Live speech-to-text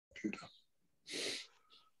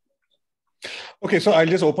Okay, so I'll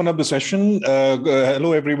just open up the session.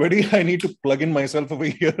 Hello, everybody. I need to plug in myself over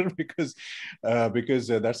here because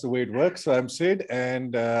that's the way it works. So I'm Sid,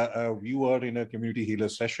 and you are in a community healer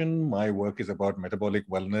session. My work is about metabolic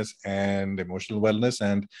wellness and emotional wellness.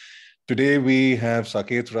 And today we have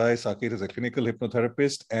Saket Rai. Saket is a clinical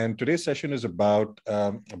hypnotherapist, and today's session is about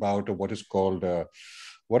what is called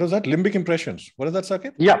what is that? Limbic impressions. What is that,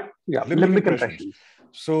 Saket? Yeah. Limbic impressions.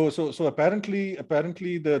 So apparently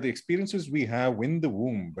the experiences we have in the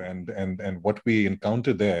womb and what we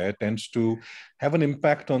encounter there tends to have an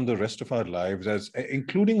impact on the rest of our lives, as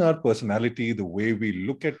including our personality, the way we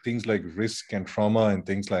look at things like risk and trauma and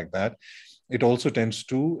things like that. It also tends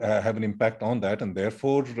to have an impact on that, and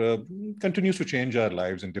therefore continues to change our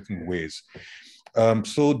lives in different ways.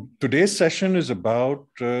 So today's session is about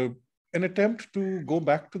an attempt to go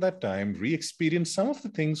back to that time, re-experience some of the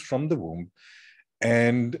things from the womb,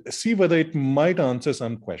 and see whether it might answer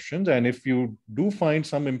some questions. And if you do find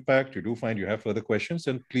some impact, you have further questions,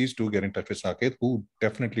 then please do get in touch with Saket, who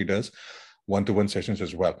definitely does one-to-one sessions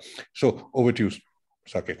as well. So over to you,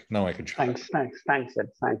 Saket. Now I can share. Thanks,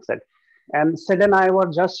 Sid. And Sid and I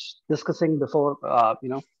were just discussing before,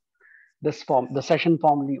 the session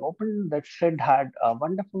formally opened, that Sid had a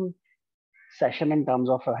wonderful session in terms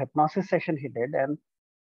of a hypnosis session he did, and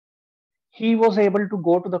he was able to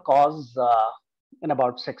go to the cause in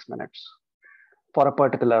about 6 minutes for a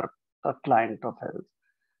particular client of his.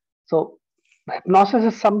 So hypnosis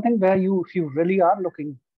is something where if you really are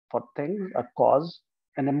looking for things, a cause,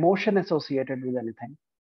 an emotion associated with anything,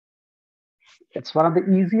 it's one of the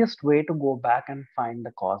easiest way to go back and find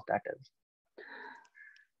the cause that is.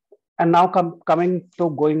 And now coming to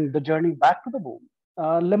going the journey back to the womb.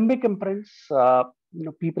 Limbic imprints,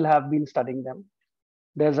 people have been studying them.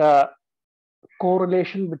 There's a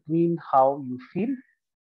correlation between how you feel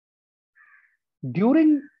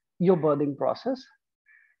during your birthing process,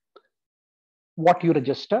 what you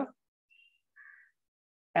register,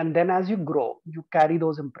 and then as you grow, you carry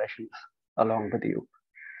those impressions along with you.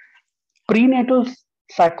 Prenatal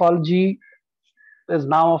psychology is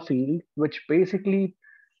now a field which basically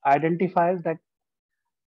identifies that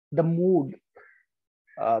the mood,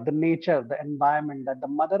 the nature, the environment that the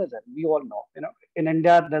mother is in. We all know, in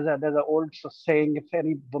India, there's an old saying: if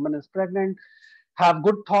any woman is pregnant, have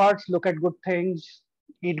good thoughts, look at good things,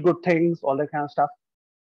 eat good things, all that kind of stuff.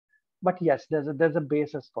 But yes, there's a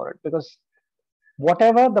basis for it, because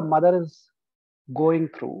whatever the mother is going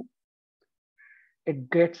through,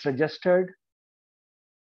 it gets registered,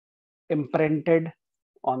 imprinted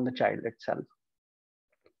on the child itself.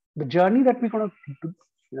 The journey that we're going to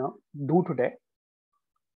do today,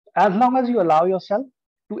 as long as you allow yourself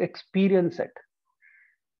to experience it,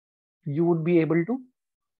 you would be able to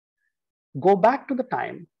go back to the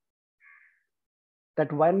time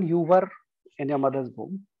that when you were in your mother's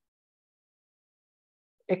womb,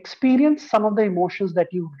 experience some of the emotions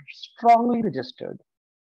that you strongly registered.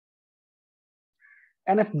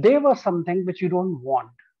 And if they were something which you don't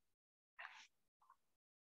want,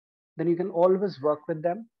 then you can always work with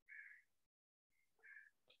them,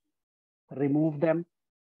 remove them,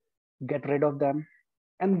 get rid of them,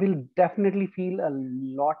 and we'll definitely feel a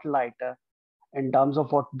lot lighter in terms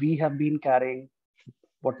of what we have been carrying,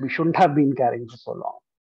 what we shouldn't have been carrying for so long.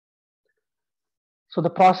 So the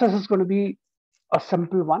process is going to be a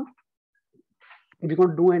simple one. We're going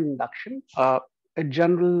to do an induction, a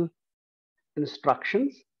general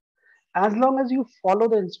instructions. As long as you follow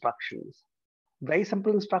the instructions, very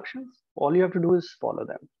simple instructions, all you have to do is follow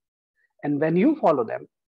them. And when you follow them,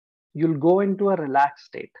 you'll go into a relaxed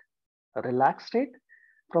state. A relaxed state,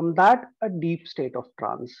 from that, a deep state of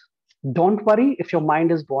trance. Don't worry if your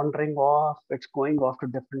mind is wandering off, it's going off to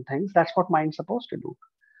different things. That's what mind's supposed to do.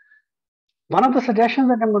 One of the suggestions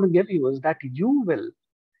that I'm going to give you is that you will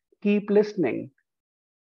keep listening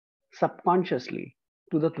subconsciously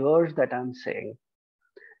to the words that I'm saying.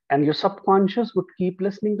 And your subconscious would keep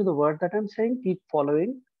listening to the words that I'm saying, keep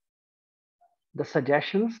following the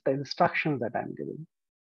suggestions, the instructions that I'm giving.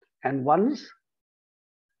 And once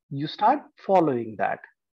you start following that,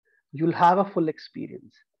 you'll have a full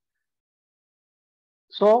experience.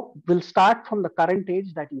 So we'll start from the current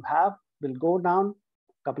age that you have. We'll go down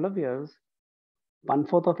a couple of years,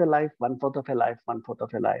 1/4 of your life, 1/4 of your life, 1/4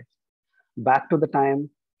 of your life, back to the time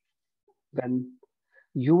when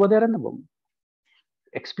you were there in the womb,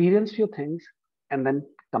 experience few things, and then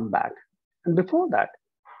come back. And before that,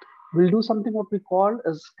 we'll do something what we call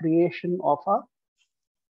as creation of a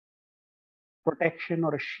protection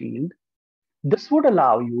or a shield. This would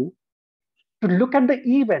allow you to look at the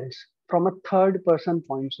events from a third person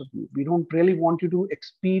points of view. We don't really want you to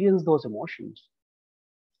experience those emotions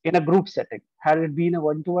in a group setting. Had it been a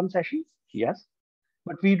one-to-one session, yes,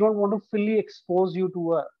 but we don't want to fully expose you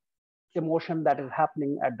to a emotion that is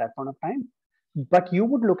happening at that point of time. But you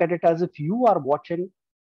would look at it as if you are watching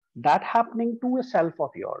that happening to a self of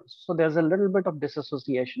yours. So there's a little bit of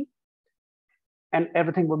disassociation and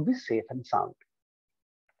everything would be safe and sound.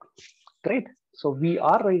 Great. So we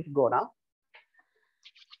are ready to go now.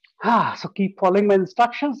 So keep following my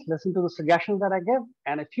instructions, listen to the suggestions that I give,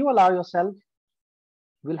 and if you allow yourself,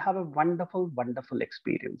 we'll have a wonderful, wonderful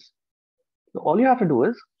experience. So all you have to do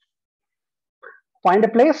is find a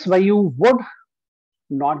place where you would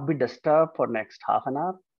not be disturbed for next half an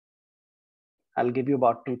hour. I'll give you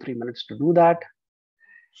about 2-3 minutes to do that.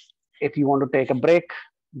 If you want to take a break,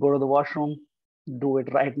 go to the washroom, do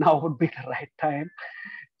it right now would be the right time.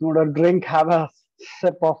 If you want to drink, have a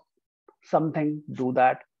sip of something, do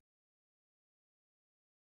that.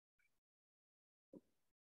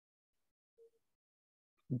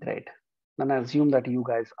 Great. Then I assume that you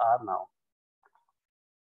guys are now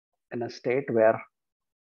in a state where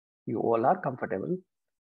you all are comfortable.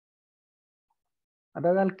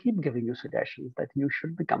 Otherwise, I'll keep giving you suggestions that you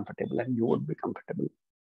should be comfortable and you would be comfortable.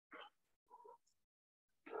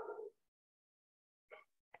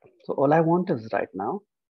 So all I want is right now,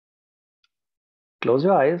 close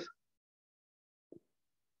your eyes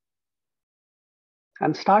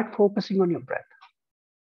and start focusing on your breath.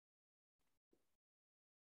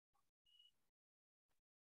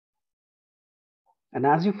 And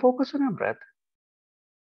as you focus on your breath,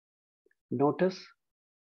 notice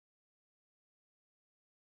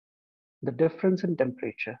the difference in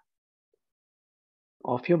temperature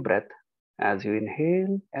of your breath as you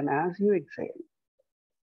inhale and as you exhale.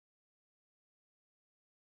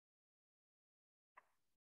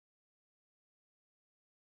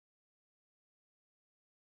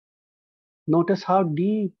 Notice how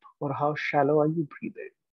deep or how shallow are you breathing.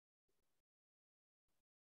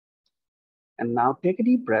 And now take a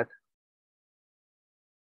deep breath.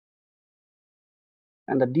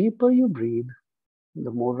 And the deeper you breathe,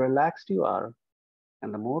 the more relaxed you are.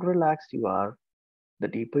 And the more relaxed you are, the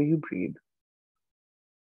deeper you breathe.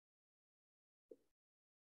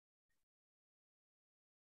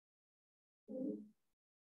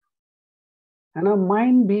 And our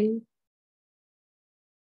mind being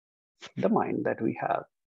the mind that we have,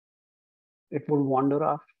 it will wander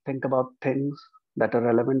off, think about things that are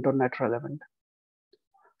relevant or not relevant.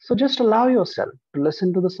 So just allow yourself to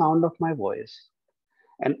listen to the sound of my voice,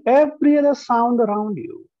 and every other sound around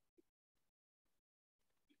you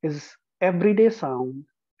is everyday sound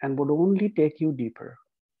and would only take you deeper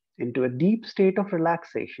into a deep state of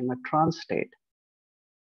relaxation, a trance state,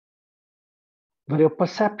 where your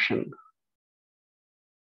perception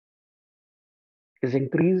is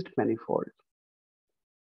increased manifold.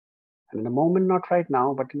 And in a moment, not right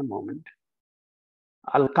now, but in a moment,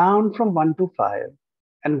 I'll count from 1 to 5.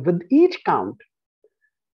 And with each count,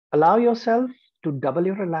 allow yourself to double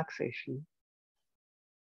your relaxation.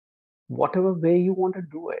 Whatever way you want to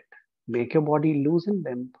do it, make your body loose and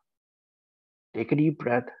limp. Take a deep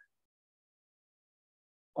breath.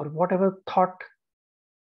 Or whatever thought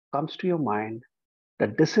comes to your mind,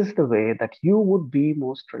 that this is the way that you would be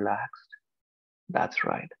most relaxed. That's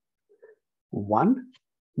right. 1,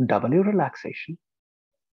 double your relaxation.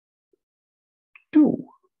 2,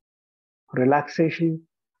 relaxation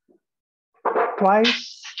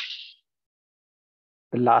twice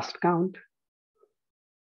the last count.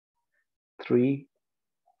 3,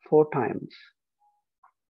 4 times.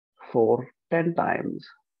 4, 10 times.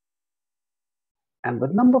 And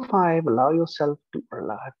with number 5, allow yourself to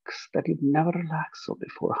relax that you've never relaxed so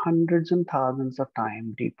before, hundreds and thousands of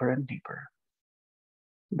times, deeper and deeper.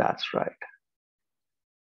 That's right.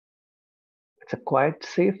 It's a quite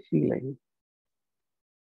safe feeling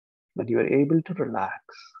when you are able to relax.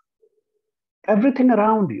 Everything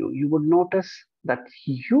around you, you would notice that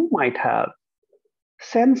you might have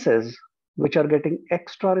senses which are getting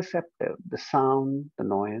extra receptive, the sound, the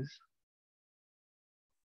noise,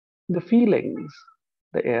 the feelings,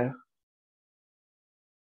 the air,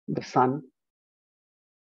 the sun.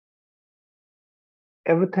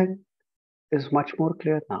 Everything is much more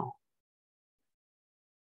clear now.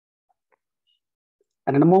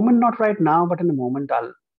 And in a moment, not right now, but in a moment,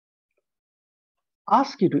 I'll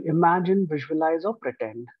ask you to imagine, visualize, or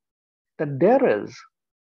pretend that there is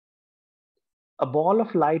a ball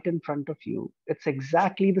of light in front of you. It's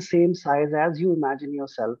exactly the same size as you imagine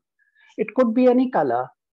yourself. It could be any color.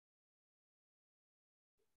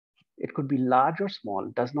 It could be large or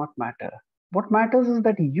small, does not matter. What matters is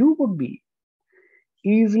that you would be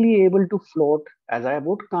easily able to float. As I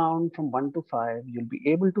would count from 1 to 5, you'll be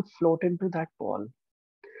able to float into that ball.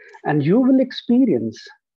 And you will experience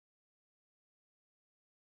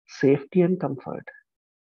safety and comfort.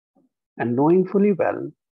 And knowing fully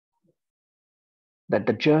well that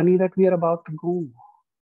the journey that we are about to go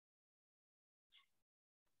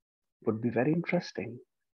would be very interesting,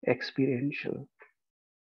 experiential,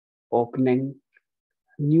 opening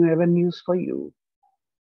new avenues for you,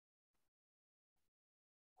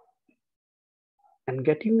 and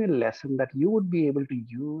getting a lesson that you would be able to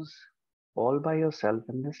use all by yourself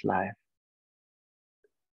in this life.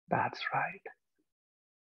 That's right.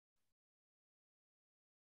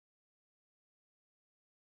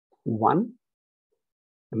 One,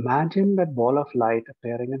 imagine that ball of light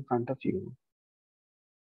appearing in front of you.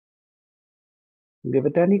 Give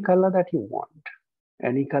it any color that you want,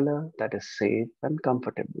 any color that is safe and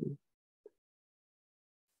comfortable.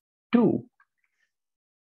 Two,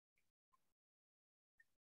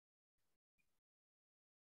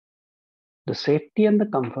 the safety and the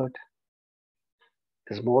comfort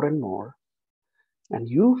is more and more, and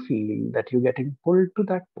you feel that you're getting pulled to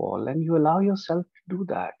that ball and you allow yourself to do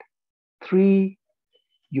that. Three,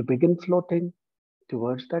 you begin floating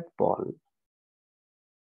towards that ball.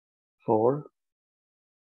 Four,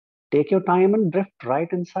 take your time and drift right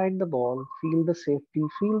inside the ball. Feel the safety,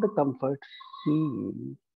 feel the comfort, feel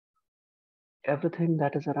everything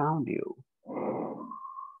that is around you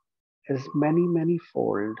is many, many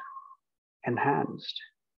fold enhanced.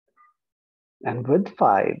 And with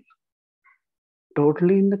five,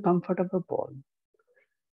 totally in the comfort of the ball,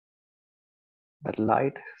 that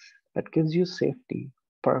light that gives you safety,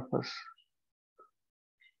 purpose.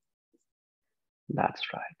 That's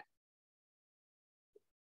right.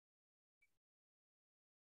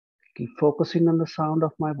 Keep focusing on the sound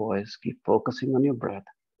of my voice. Keep focusing on your breath.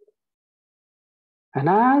 And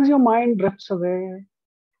as your mind drifts away,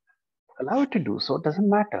 allow it to do so. It doesn't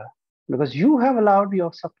matter. Because you have allowed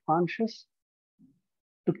your subconscious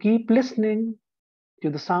to keep listening to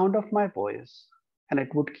the sound of my voice. And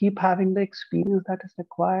it would keep having the experience that is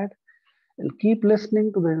required. And keep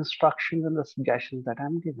listening to the instructions and the suggestions that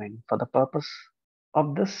I'm giving for the purpose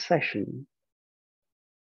of this session.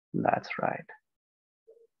 That's right.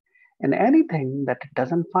 And anything that it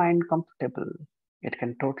doesn't find comfortable, it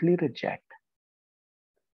can totally reject.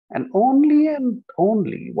 And only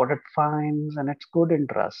what it finds and its good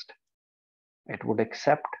interest, it would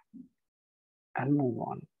accept and move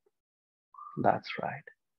on. That's right.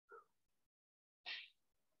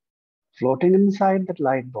 Floating inside that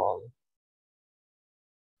light ball.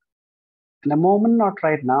 In a moment, not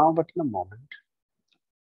right now, but in a moment,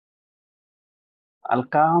 I'll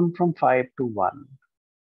count from 5 to 1.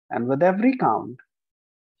 And with every count,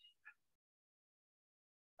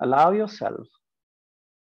 allow yourself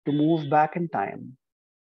to move back in time,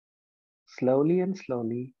 slowly and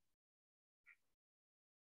slowly.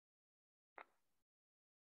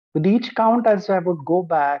 With each count, as I would go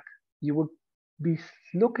back, you would be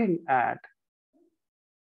looking at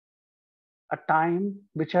a time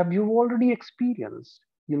which you've already experienced.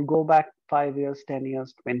 You'll go back 5 years, 10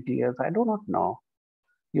 years, 20 years, I do not know.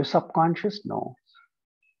 Your subconscious knows.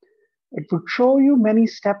 It would show you many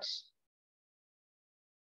steps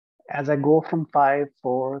as I go from 5,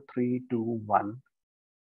 4, 3, 2, 1.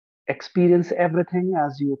 Experience everything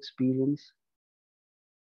as you experience.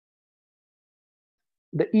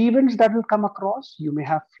 The events that will come across, you may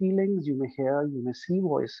have feelings, you may hear, you may see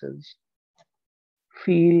voices,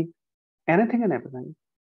 feel anything and everything.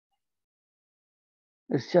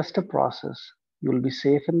 It's just a process. You'll be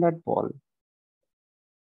safe in that ball.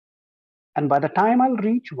 And by the time I'll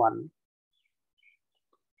reach 1,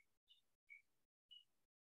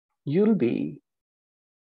 you'll be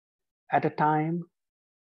at a time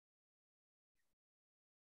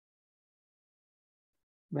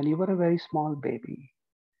when you were a very small baby.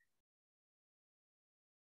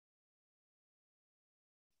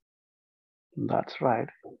 That's right.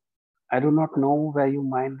 I do not know where your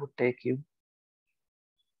mind would take you,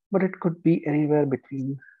 but it could be anywhere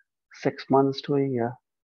between 6 months to a year,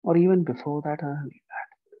 or even before that, early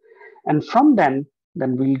that. And from then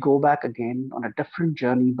we'll go back again on a different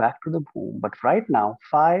journey back to the womb. But right now,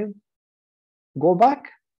 5, go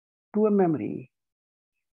back to a memory.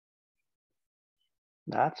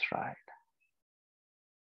 That's right.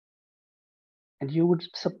 And you would be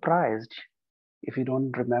surprised if you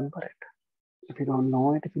don't remember it. If you don't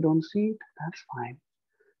know it, if you don't see it, that's fine.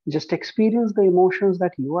 Just experience the emotions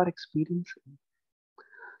that you are experiencing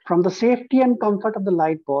from the safety and comfort of the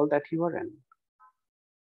light ball that you are in.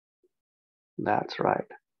 That's right.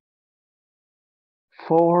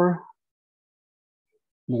 4,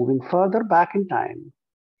 moving further back in time.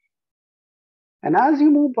 And as you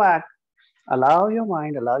move back, allow your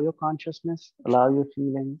mind, allow your consciousness, allow your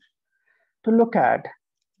feelings to look at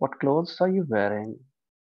what clothes are you wearing,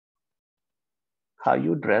 how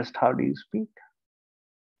you dressed, how do you speak.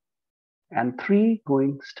 And three,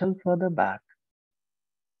 going still further back,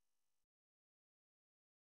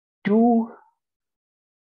 two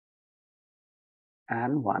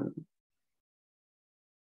and one,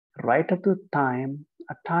 right at the time,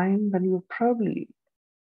 a time when you're probably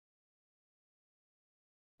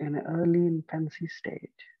in an early infancy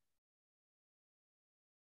stage.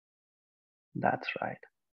 That's right.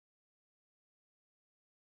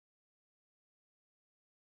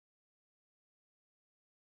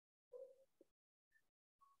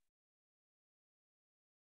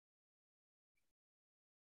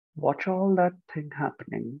 Watch all that thing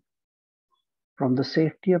happening from the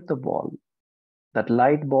safety of the ball, that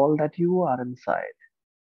light ball that you are inside,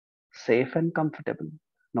 safe and comfortable.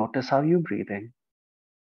 Notice how you're breathing.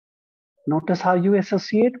 Notice how you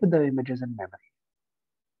associate with the images in memory.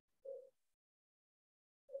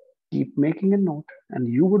 Keep making a note, and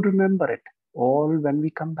you would remember it all when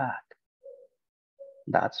we come back.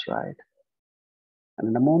 That's right. And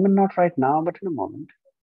in a moment, not right now, but in a moment,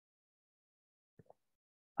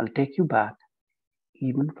 I'll take you back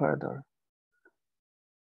even further.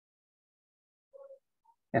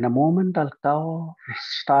 In a moment,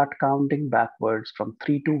 start counting backwards from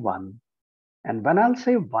 3 to 1. And when I'll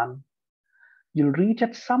say 1, you'll reach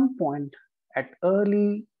at some point at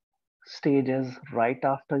early stages right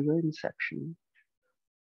after your inception.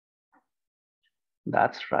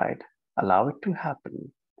 That's right. Allow it to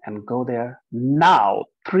happen and go there now.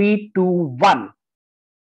 3, 2, 1.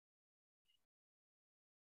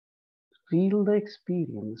 Feel the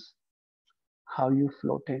experience, how you're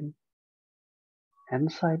floating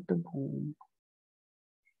inside the womb.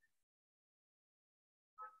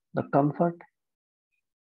 The comfort,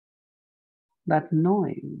 that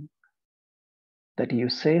knowing that you're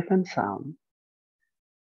safe and sound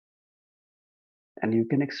and you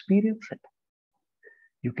can experience it.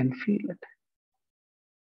 You can feel it.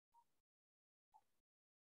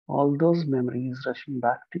 All those memories rushing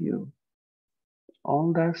back to you.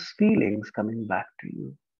 All those feelings coming back to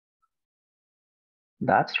you.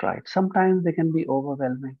 That's right. Sometimes they can be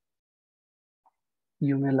overwhelming.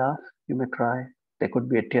 You may laugh, you may cry. There could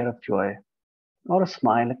be a tear of joy or a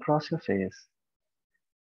smile across your face.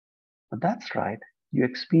 But that's right. You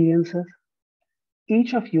experience it.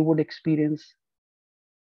 Each of you would experience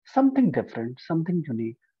something different, something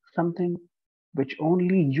unique, something which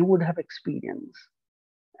only you would have experienced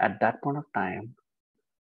at that point of time,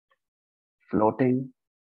 floating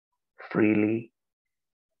freely,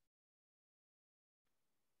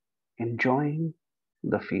 enjoying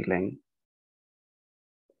the feeling.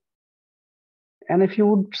 And if you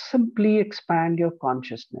would simply expand your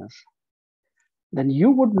consciousness, then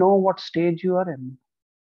you would know what stage you are in.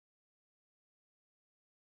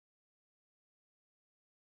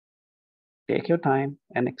 Take your time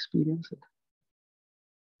and experience it.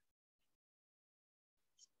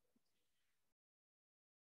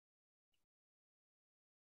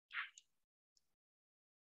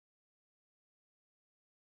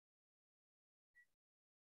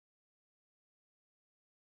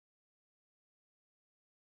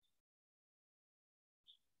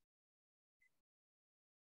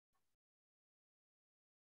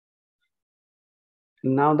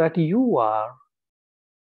 Now that you are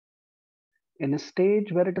in a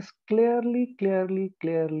stage where it is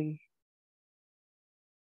clearly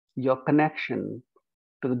your connection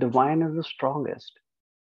to the divine is the strongest.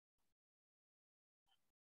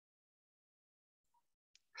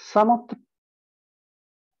 Some of the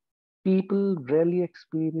people rarely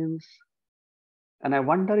experience, and I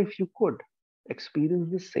wonder if you could experience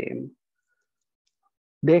the same.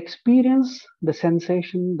 They experience the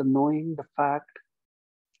sensation, the knowing, the fact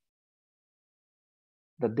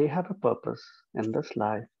that they have a purpose in this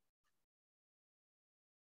life.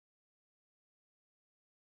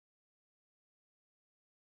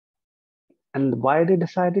 And why they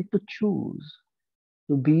decided to choose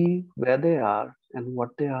to be where they are and what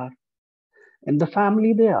they are, in the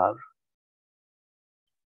family they are,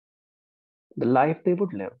 the life they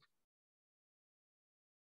would live.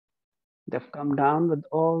 They've come down with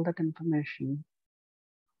all that information,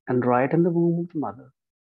 and right in the womb of the mother,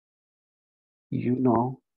 you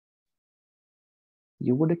know,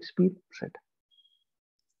 you would experience it.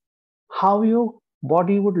 How your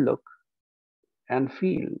body would look and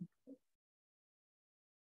feel,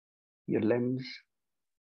 your limbs,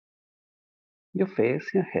 your face,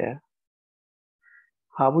 your hair.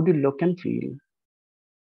 How would you look and feel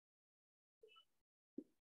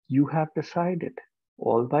You have decided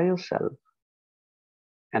all by yourself,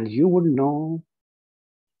 and you would know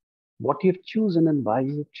what you've chosen and why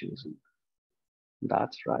you've chosen.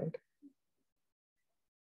 That's right.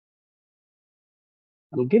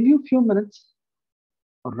 I'll give you a few minutes,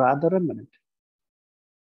 or rather a minute,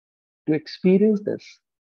 to experience this.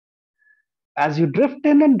 As you drift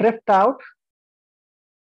in and drift out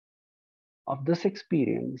of this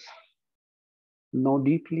experience, know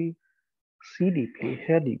deeply, see deeply,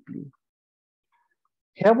 hear deeply.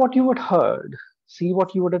 Hear what you would have heard, see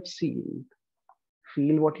what you would have seen,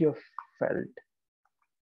 feel what you have felt,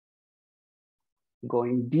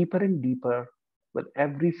 going deeper and deeper with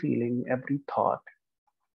every feeling, every thought,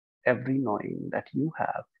 every knowing that you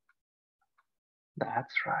have.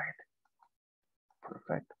 That's right.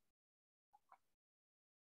 Perfect.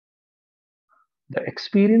 The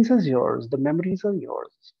experience is yours, the memories are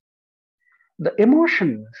yours. The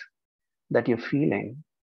emotions that you're feeling,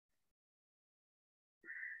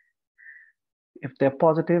 if they're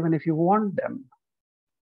positive and if you want them,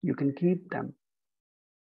 you can keep them.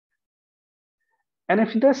 And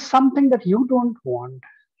if there's something that you don't want,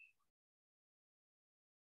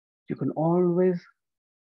 you can always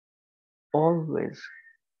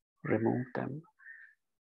remove them.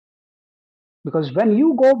 Because when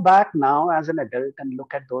you go back now as an adult and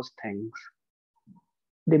look at those things,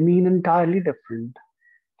 they mean entirely different.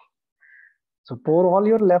 So pour all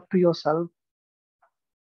your love to yourself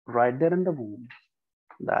right there in the womb.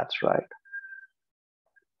 That's right.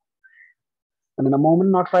 And in a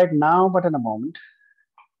moment, not right now, but in a moment,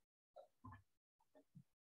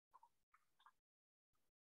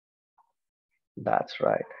 that's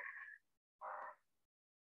right.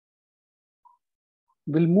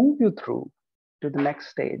 We'll move you through to the next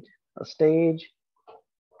stage, a stage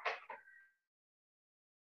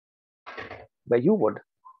where you would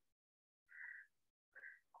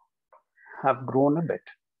have grown a bit.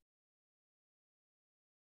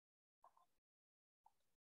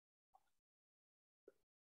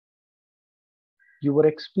 You were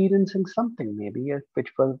experiencing something maybe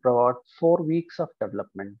which was about 4 weeks of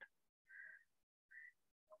development.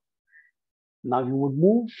 Now you would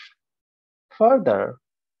move further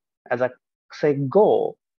as I say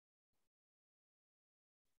go,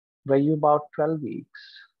 where you about 12 weeks.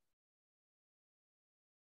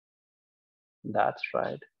 That's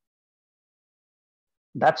right.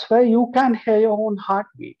 That's where you can hear your own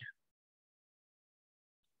heartbeat.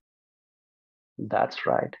 That's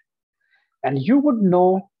right. And you would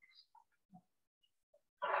know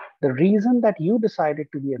the reason that you decided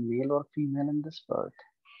to be a male or female in this birth.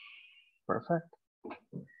 Perfect.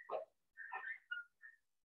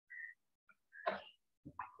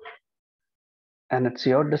 And it's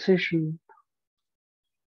your decision.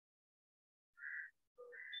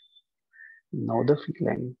 Know the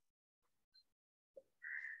feeling.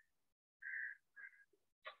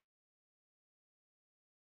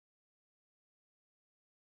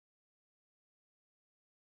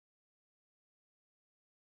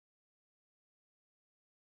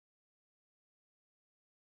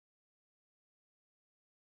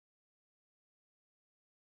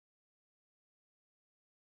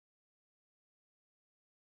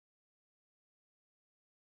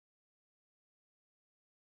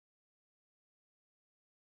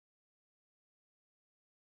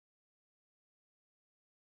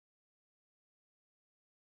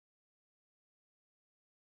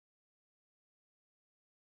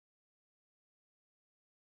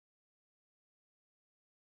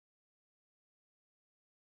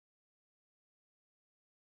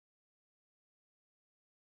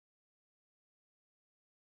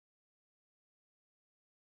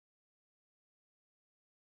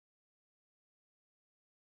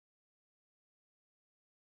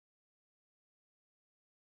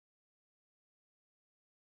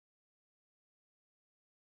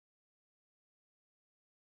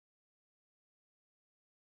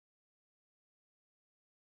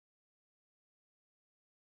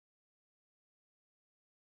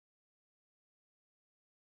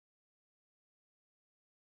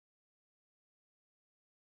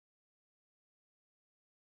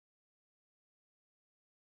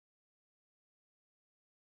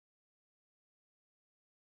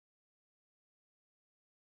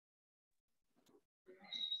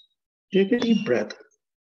 Take a deep breath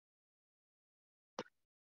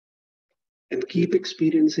and keep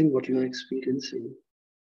experiencing what you're experiencing.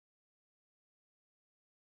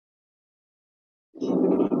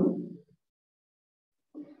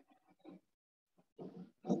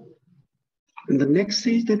 And the next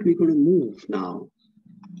stage that we're going to move now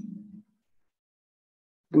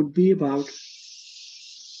would be about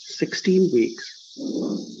 16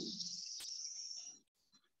 weeks.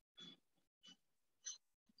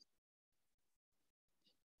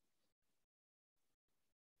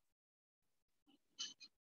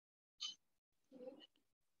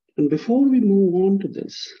 And before we move on to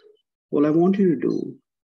this, all I want you to do,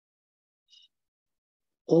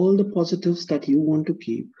 all the positives that you want to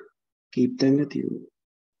keep them with you.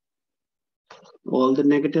 All the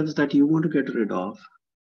negatives that you want to get rid of,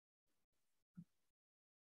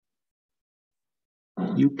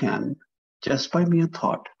 you can just by mere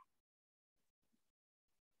thought.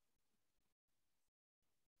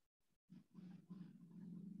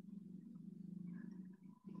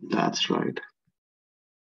 That's right.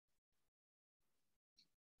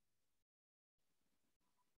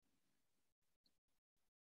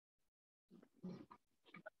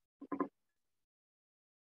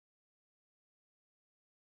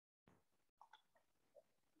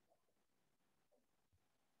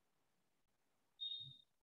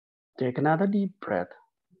 Take another deep breath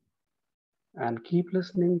and keep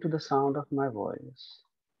listening to the sound of my voice.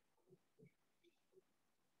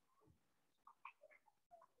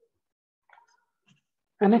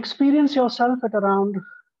 And experience yourself at around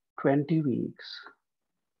 20 weeks.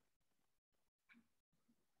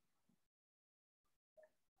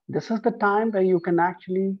 This is the time where you can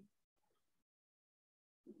actually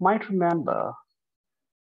might remember,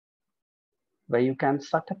 where you can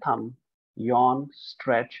suck a thumb, yawn,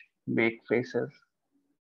 stretch, make faces.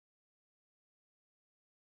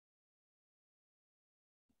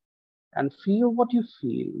 And feel what you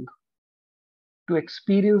feel to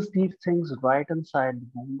experience these things right inside the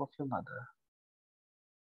womb of your mother.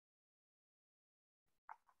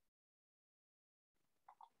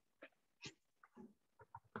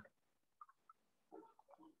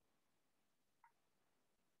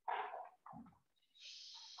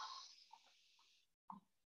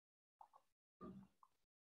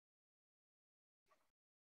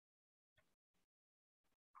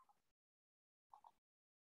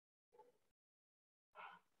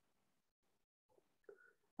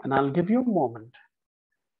 And I'll give you a moment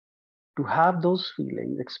to have those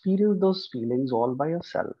feelings, experience those feelings all by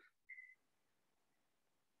yourself.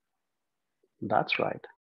 That's right.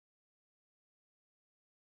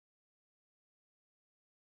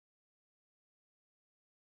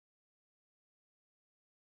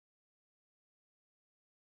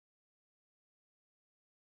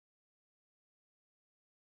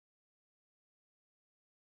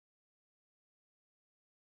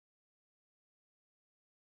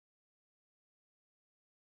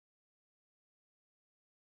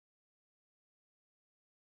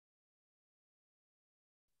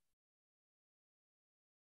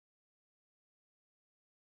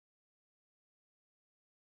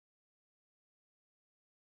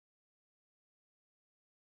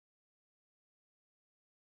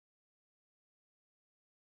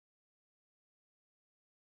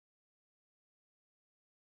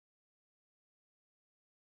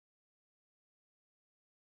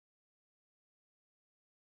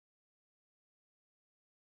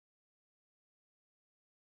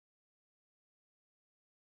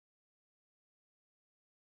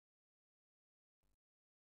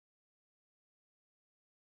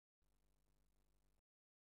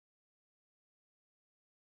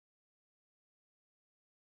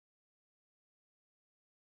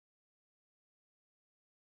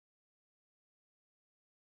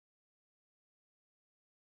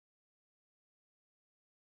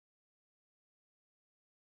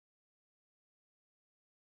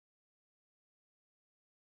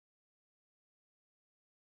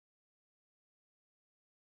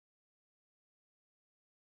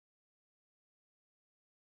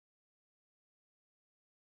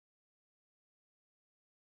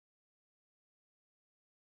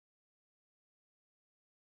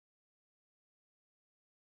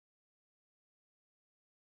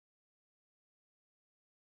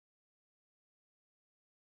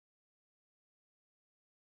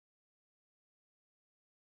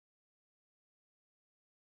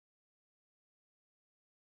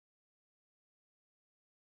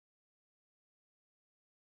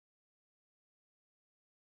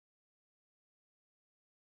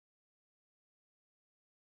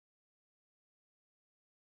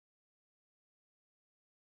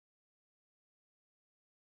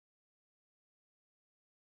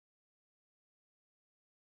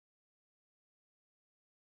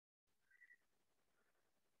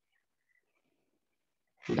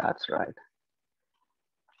 That's right.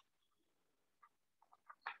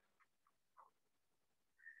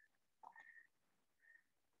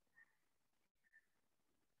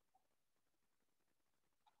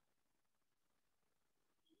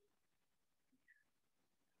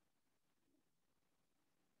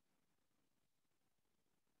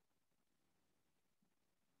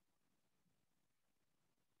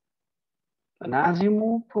 And as you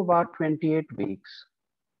move for about 28 weeks,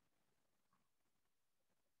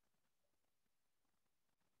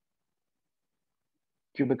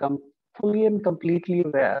 You become fully and completely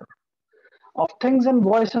aware of things and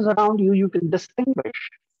voices around you. You can distinguish,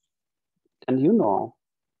 and you know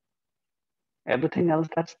everything else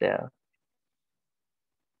that's there.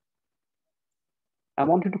 I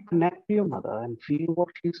want you to connect to your mother and feel what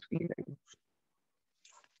she's feeling.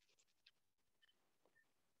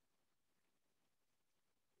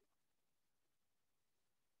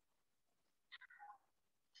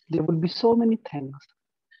 There would be so many things,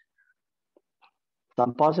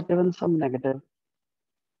 some positive and some negative.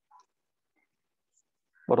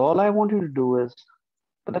 But all I want you to do is,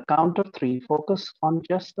 with the count of three, focus on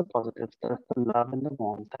just the positives, the love and the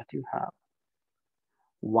warmth that you have.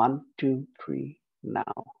 1, 2, 3,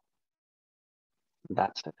 now.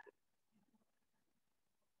 That's it.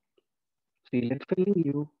 Feel it filling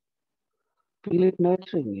you. Feel it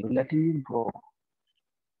nurturing you, letting you grow.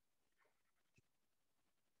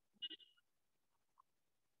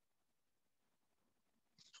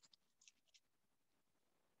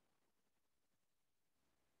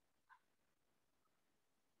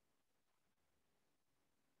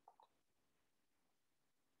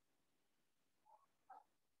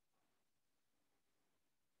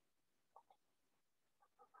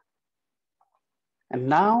 And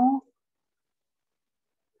now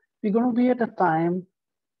we're going to be at a time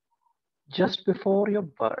just before your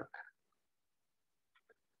birth,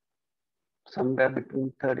 somewhere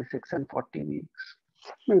between 36 and 40 weeks,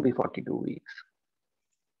 maybe 42 weeks.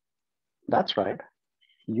 That's right.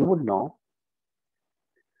 You would know.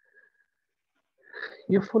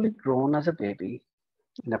 You're fully grown as a baby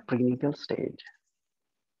in a prenatal stage,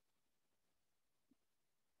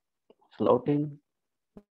 floating,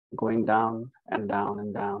 going down and down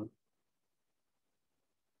and down.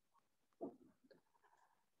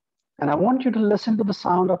 And I want you to listen to the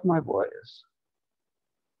sound of my voice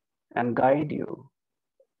and guide you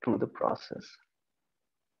through the process.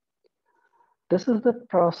 This is the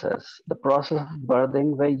process of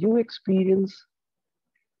birthing, where you experience,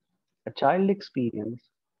 a child experience,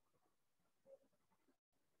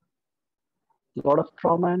 a lot of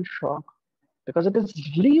trauma and shock, because it is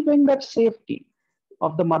leaving that safety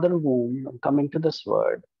of the mother womb and coming to this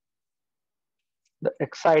world. The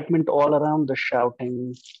excitement all around, the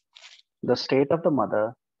shouting, the state of the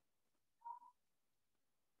mother,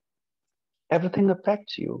 everything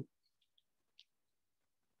affects you.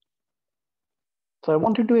 So I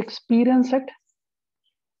want you to experience it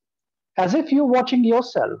as if you're watching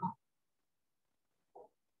yourself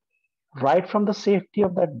right from the safety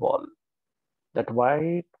of that ball, that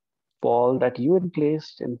white ball that you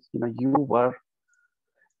encased in, you were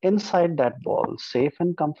inside that ball, safe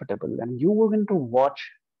and comfortable, and you were going to watch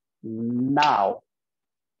now.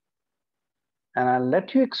 And I'll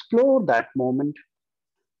let you explore that moment,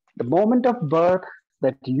 the moment of birth,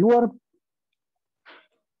 that you are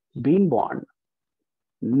being born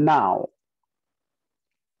now.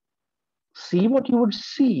 See what you would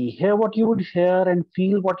see, hear what you would hear, and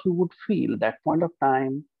feel what you would feel that point of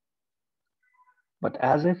time. But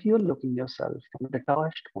as if you're looking yourself from a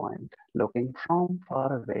detached point, looking from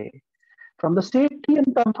far away, from the safety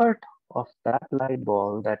and comfort of that light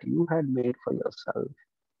ball that you had made for yourself.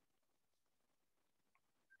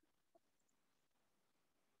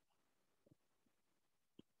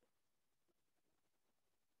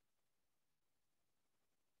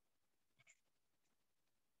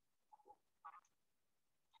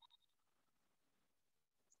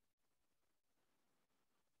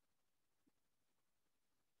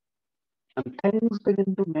 And things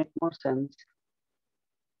begin to make more sense,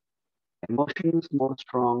 emotions more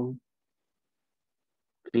strong,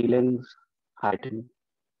 feelings heightened.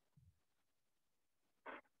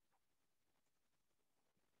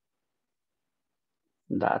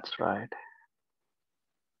 That's right.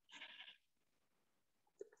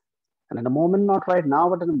 And in a moment, not right now,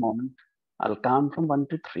 but in a moment, I'll count from 1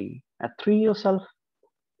 to 3. At 3 yourself,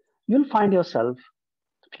 you'll find yourself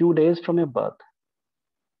a few days from your birth,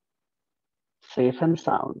 safe and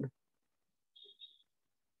sound.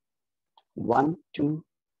 1, 2,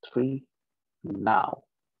 3, now.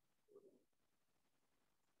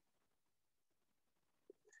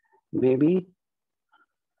 Maybe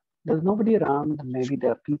there's nobody around, maybe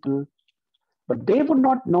there are people, but they would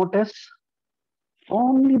not notice.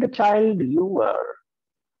 Only the child you were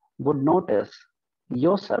would notice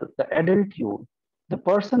yourself, the adult you, the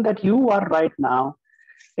person that you are right now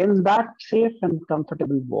in that safe and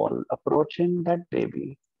comfortable wall, approaching that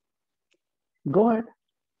baby. Go ahead.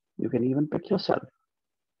 You can even pick yourself.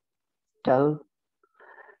 Tell,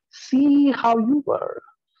 see how you were,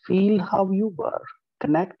 feel how you were,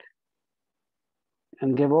 connect,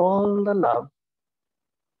 and give all the love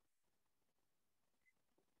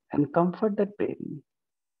and comfort that baby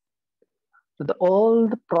with all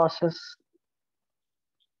the process,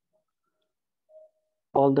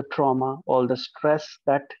 all the trauma, all the stress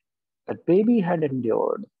that that baby had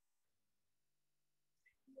endured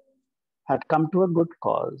had come to a good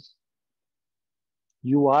cause.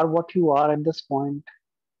 You are what you are at this point,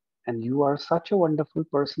 and you are such a wonderful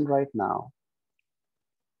person right now.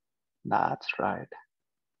 That's right.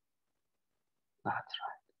 That's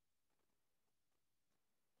right.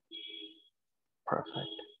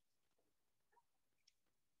 Perfect.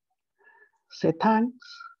 Say thanks.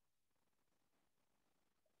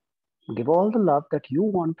 Give all the love that you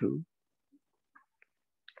want to.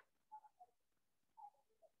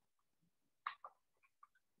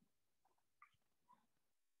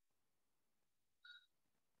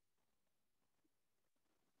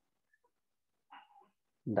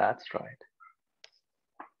 That's right.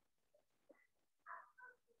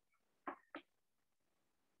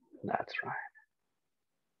 That's right.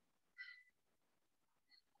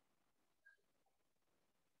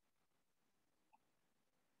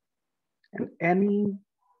 And any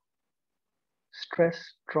stress,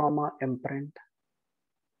 trauma, imprint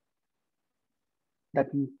that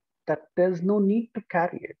that there's no need to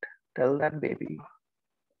carry it. Tell that baby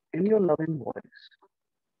in your loving voice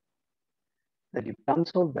that you've done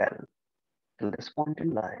so well till this point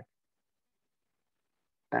in life,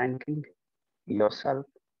 thanking yourself.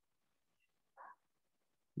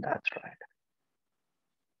 That's right.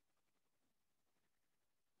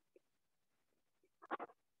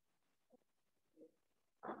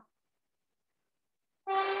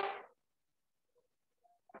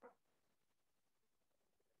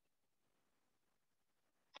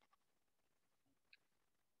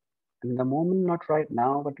 In the moment, not right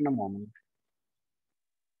now, but in a moment.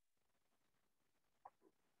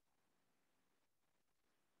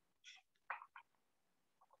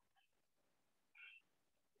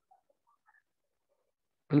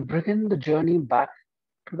 We'll begin the journey back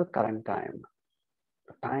to the current time,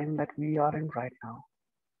 the time that we are in right now.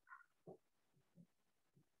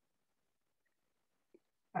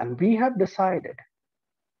 And we have decided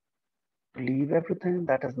to leave everything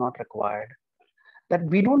that is not required, that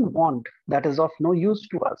we don't want, that is of no use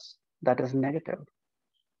to us, that is negative,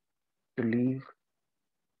 to leave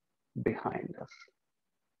behind us.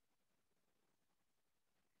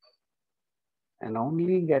 And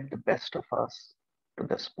only get the best of us to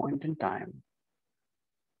this point in time.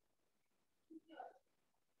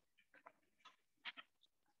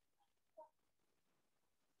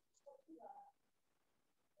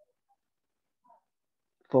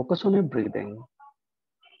 Focus on your breathing.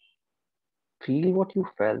 Feel what you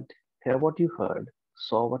felt, hear what you heard,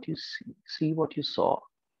 saw what you see what you saw.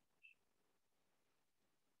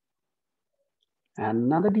 And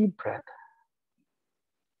another deep breath.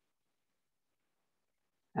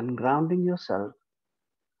 And grounding yourself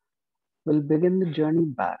will begin the journey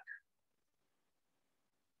back.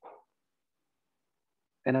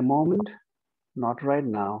 In a moment, not right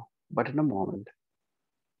now, but in a moment.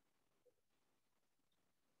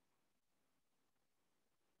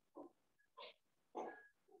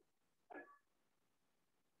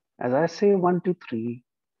 As I say 1, 2, 3,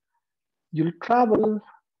 you'll travel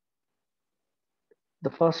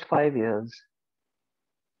the first 5 years,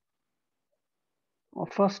 or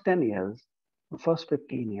first 10 years, or first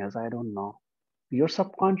 15 years, I don't know. Your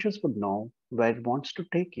subconscious would know where it wants to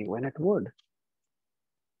take you, and it would.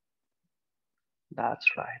 That's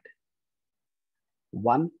right.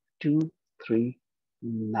 1, 2, 3,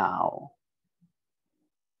 now.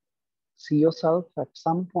 See yourself at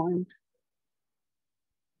some point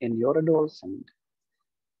in your adolescent,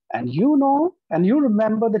 and you know, and you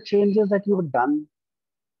remember the changes that you have done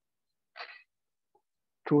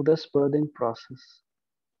through this birthing process,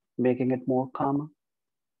 making it more calmer,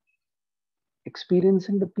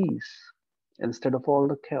 experiencing the peace instead of all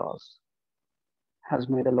the chaos has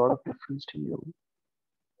made a lot of difference to you.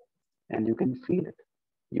 And you can feel it,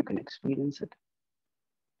 you can experience it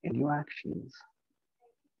in your actions.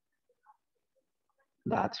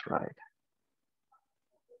 That's right.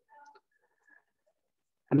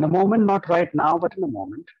 In the moment, not right now, but in a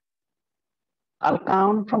moment, I'll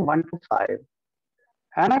count from 1 to 5.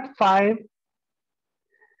 And at 5,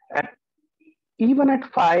 at, even at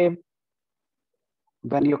 5,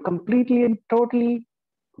 when you're completely and totally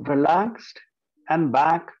relaxed and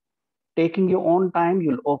back, taking your own time,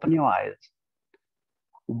 you'll open your eyes.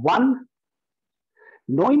 1,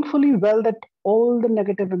 knowing fully well that all the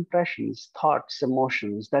negative impressions, thoughts,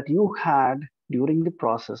 emotions that you had during the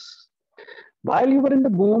process, while you were in the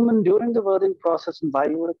womb and during the birthing process and while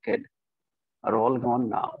you were a kid, are all gone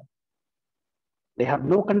now. They have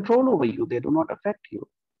no control over you. They do not affect you.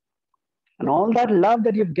 And all that love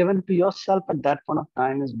that you've given to yourself at that point of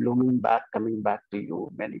time is blooming back, coming back to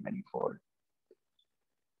you many, many fold.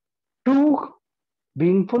 Two,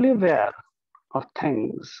 being fully aware of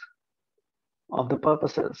things, of the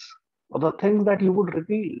purposes, of the things that you would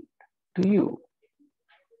reveal to you.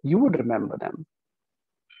 You would remember them.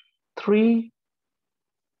 Three,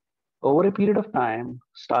 over a period of time,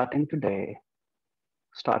 starting today,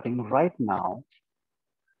 starting right now,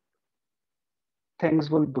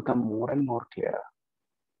 things will become more and more clear.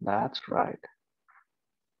 That's right.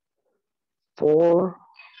 Four,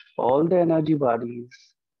 all the energy bodies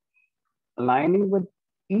aligning with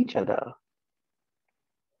each other.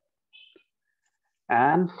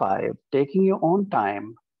 And five, taking your own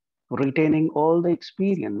time, retaining all the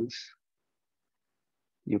experience.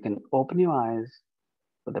 You can open your eyes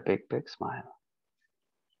with a big, big smile.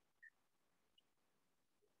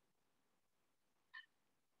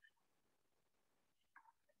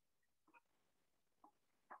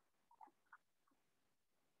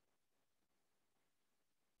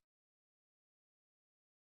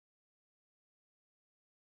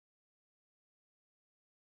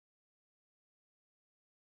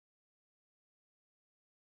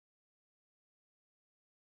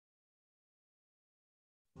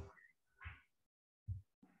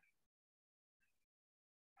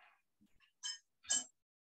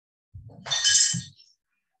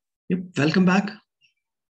 Yep, welcome back.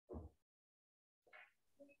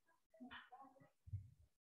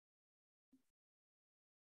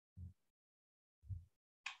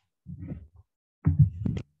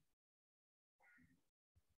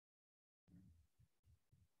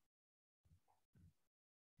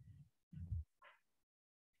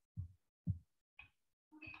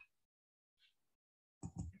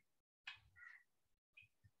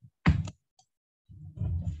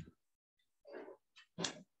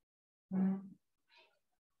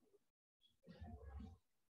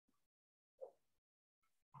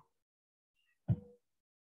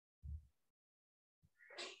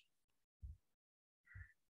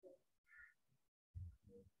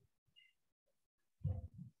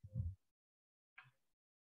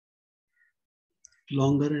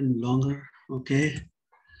 Longer and longer. Okay.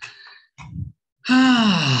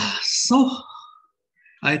 So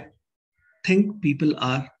I think people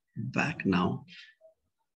are back now.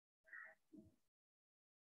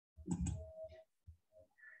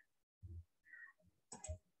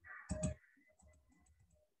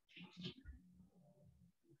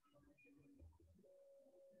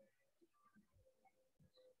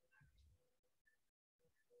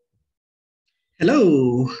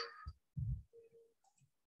 Hello.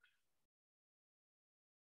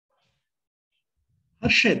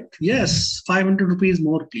 Harshit, yes, 500 rupees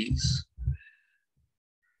more, please.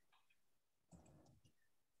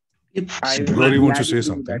 Yep. Gauri wants to say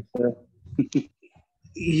something.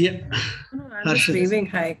 Yeah. No, I'm just waving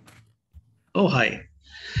hi. Oh, hi.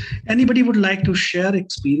 Anybody would like to share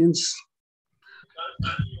experience?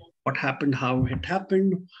 What happened, how it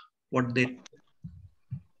happened, what they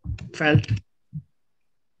felt?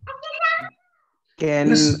 Can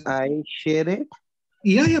Yes. I share it?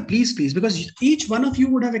 Yeah, please, because each one of you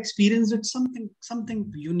would have experienced it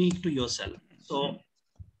something unique to yourself. So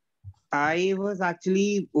I was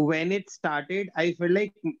actually, when it started, I felt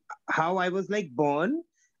like how I was like born,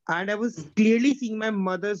 and I was clearly seeing my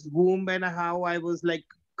mother's womb and how I was like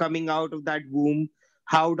coming out of that womb,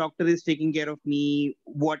 how doctor is taking care of me,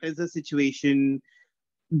 what is the situation.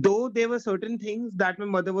 Though there were certain things that my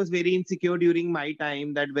mother was very insecure during my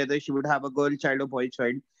time, that whether she would have a girl child or boy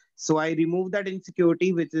child. So I removed that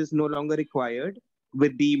insecurity, which is no longer required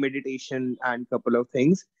with the meditation and couple of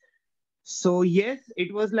things. So yes,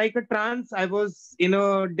 it was like a trance. I was in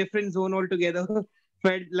a different zone altogether.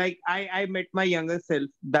 Felt like I met my younger self.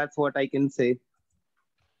 That's what I can say.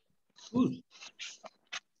 cool.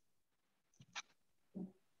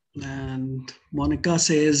 And Monica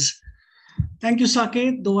says, thank you,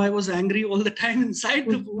 Saket. Though I was angry all the time inside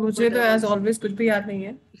the womb, मुझे तो as always कुछ भी याद नहीं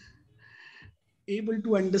है. able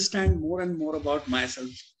to understand more and more about myself.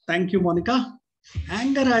 Thank you, Monica.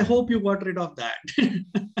 Anger, I hope you got rid of that.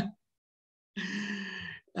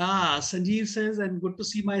 Sanjeev says, and good to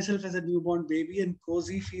see myself as a newborn baby and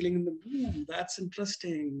cozy feeling in the womb. That's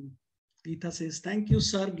interesting. Geeta says, thank you,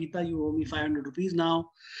 sir. Geeta, you owe me 500 rupees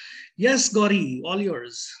now. Yes, Gauri, all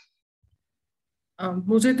yours.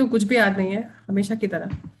 मुझे तो कुछ भी याद नहीं है, हमेशा की तरह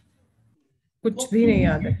कुछ भी नहीं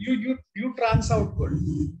याद है. You trance out good.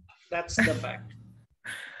 That's the fact.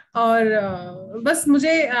 और बस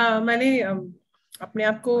मुझे मैंने अपने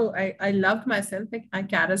आप को I loved myself, like I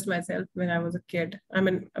caressed myself when I was a kid. I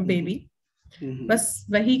mean a baby. बस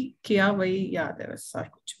वही किया, वही याद है बस, और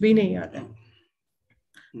कुछ भी नहीं याद है.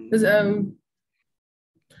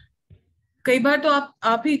 कई बार तो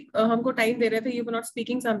आप ही हमको टाइम दे रहे थे, you were not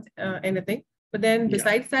speaking anything, but then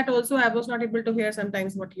besides that also I was not able to hear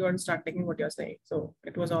sometimes what you are instructing, what you are saying, so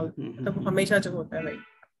it was all मतलब हमेशा जो होता है वही.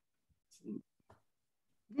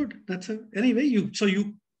 Good. Anyway, you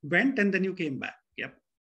went and then you came back. Yep.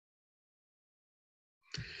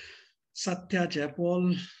 Satya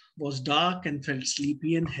Jaipal was dark and felt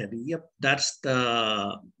sleepy and heavy. Yep, that's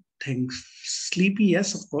the thing. Sleepy,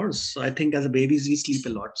 yes, of course. I think as a babies we sleep a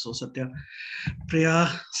lot. So Satya, Priya,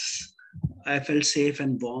 I felt safe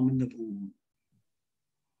and warm in the womb.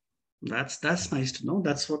 That's nice to know.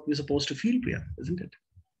 That's what we're supposed to feel, Priya, isn't it?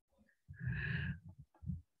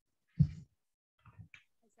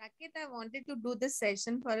 Saket, I wanted to do this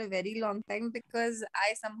session for a very long time because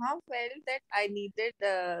I somehow felt that I needed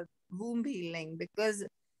womb healing because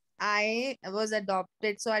I was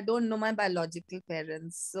adopted, so I don't know my biological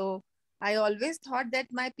parents. So I always thought that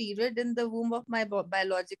my period in the womb of my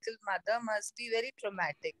biological mother must be very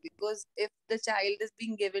traumatic because if the child is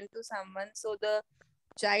being given to someone, so the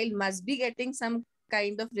child must be getting some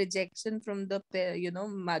kind of rejection from the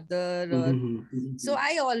mother or so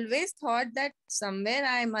I always thought that somewhere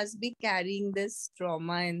I must be carrying this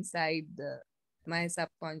trauma inside my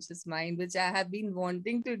subconscious mind, which I have been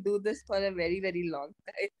wanting to do this for a very, very long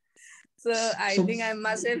time. So I think I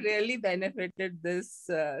must have really benefited this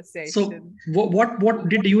session. So what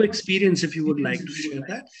did you experience, if you would like to share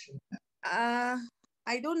that?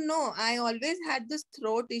 I don't know. I always had this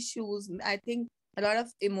throat issues. I think a lot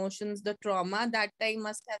of emotions, the trauma that time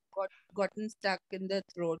must have gotten stuck in the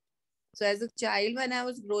throat. So as a child, when I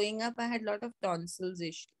was growing up, I had a lot of tonsils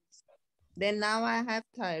issues. Then now I have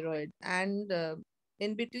thyroid, and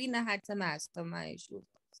in between I had some asthma issues.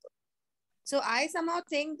 So I somehow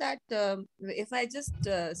think that if I just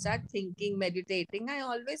start thinking, meditating, I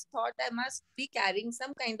always thought I must be carrying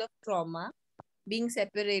some kind of trauma, being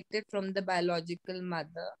separated from the biological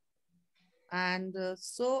mother. And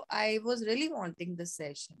so I was really wanting this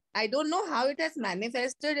session. I don't know how it has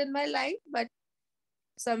manifested in my life, but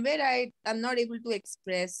somewhere I'm not able to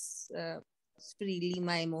express freely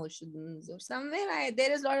my emotions, or somewhere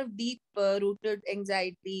there is a lot of deep rooted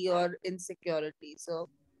anxiety or insecurity. So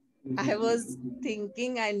I was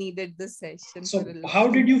thinking I needed this session. So how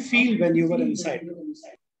did you feel when you were inside?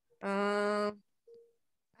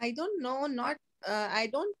 I don't know, not I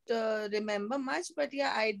don't remember much, but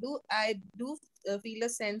yeah, I do feel a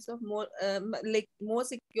sense of more more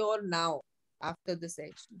secure now after the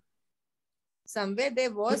session. Somewhere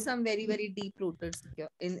there was some very, very deep rooted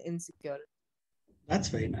insecurity. That's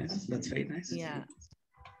very nice. That's very nice. Yeah.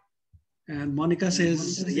 And Monica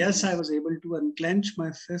says, yes, I was able to unclench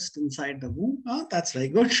my fist inside the womb. Oh, that's very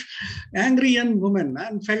good. Angry young woman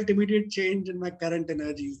and felt immediate change in my current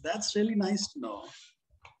energies. That's really nice to know.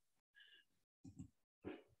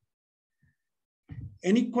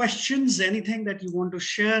 Any questions, anything that you want to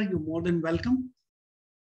share, you're more than welcome.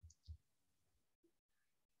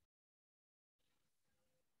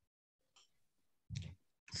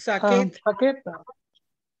 Saket,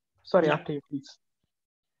 sorry, Yeah. after you, please.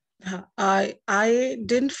 I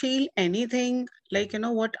didn't feel anything like,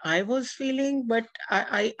 what I was feeling, but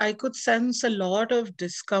I could sense a lot of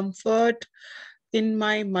discomfort in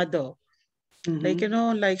my mother. Like,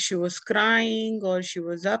 like she was crying or she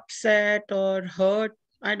was upset or hurt.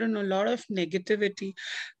 I don't know, a lot of negativity.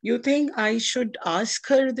 You think I should ask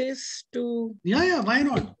her this to? Yeah, why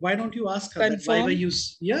not? Why don't you ask her that? Why confirm? were you?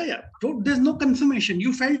 Yeah. There's no confirmation.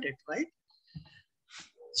 You felt it, right?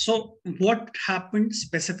 So what happened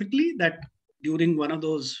specifically that during one of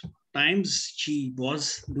those times she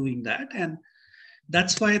was doing that, and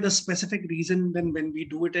that's why the specific reason then when we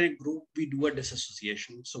do it in a group, we do a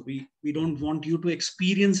disassociation. So we don't want you to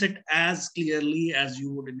experience it as clearly as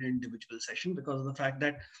you would in an individual session, because of the fact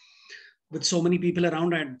that with so many people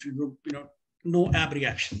around and no ab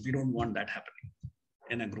reaction. We don't want that happening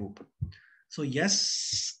in a group. So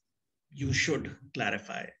yes, you should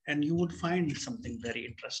clarify and you would find something very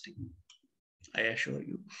interesting. I assure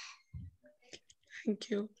you. Thank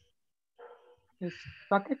you. Yes,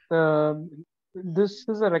 Saket, this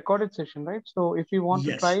is a recorded session, right? So if you want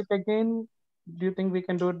to try it again, do you think we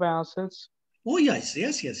can do it by ourselves? Oh, yes.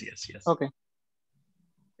 Okay.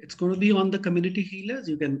 It's going to be on the Community Healers.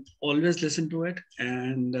 You can always listen to it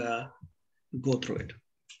and go through it.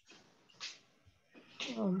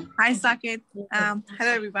 Hi, Saket. Hello,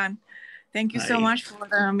 everyone. Thank you so much for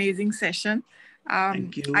the amazing session.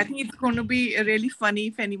 Thank you. I think it's going to be really funny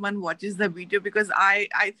if anyone watches the video, because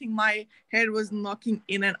I think my head was knocking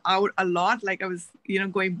in and out a lot. Like I was,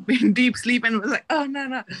 going in deep sleep and was like, oh,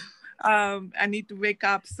 no. I need to wake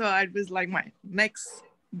up. So I was like, my neck's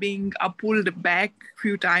being pulled back a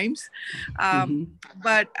few times.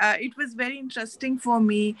 But it was very interesting for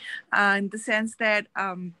me in the sense that,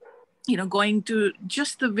 going to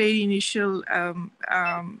just the very initial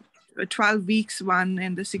 12 weeks one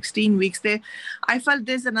and the 16 weeks there, I felt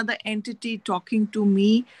there's another entity talking to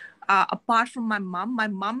me apart from my mom. My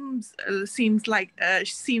mom seems like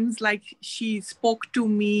she spoke to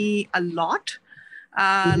me a lot,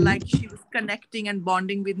 like she was connecting and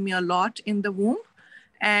bonding with me a lot in the womb.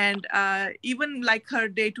 And even like her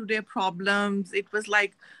day-to-day problems, it was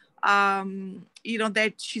like,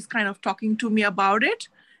 that she's kind of talking to me about it.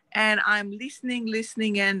 And I'm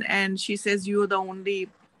listening, and she says, you're the only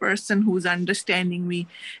person who's understanding me.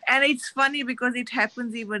 And it's funny because it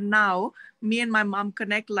happens even now. Me and my mom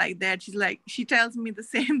connect like that. She tells me the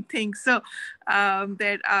same thing. So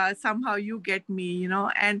that somehow you get me,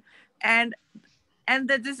 and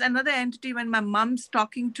there's this another entity when my mom's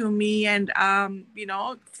talking to me and,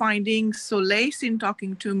 finding solace in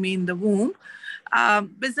talking to me in the womb.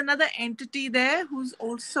 There's another entity there who's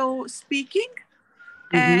also speaking.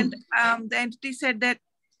 And the entity said that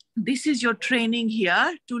this is your training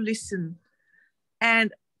here to listen.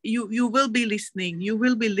 And you will be listening. You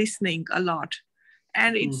will be listening a lot.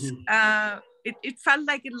 And it's it felt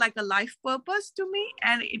like a life purpose to me.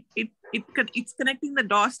 And it's connecting the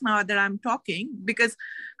dots now that I'm talking, because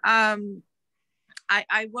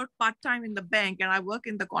I work part-time in the bank and I work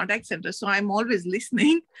in the contact center. So I'm always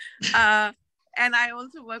listening. And I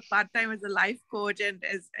also work part-time as a life coach and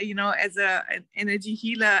as an energy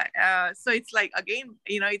healer. So it's like, again,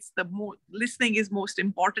 it's listening is most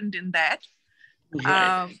important in that.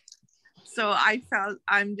 Right. So I felt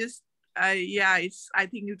I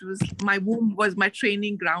think it was my womb was my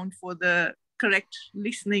training ground for the correct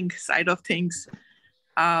listening side of things.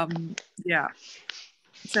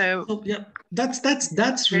 So yeah,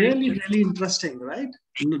 that's really interesting, right?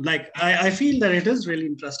 Like I feel that it is really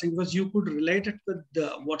interesting because you could relate it with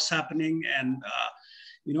what's happening and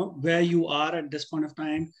where you are at this point of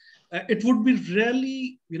time. It would be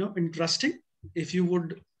really interesting if you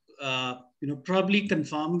would probably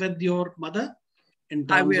confirm with your mother in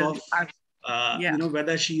terms of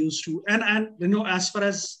whether she used to, and as far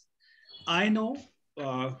as I know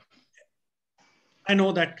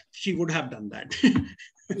that she would have done that.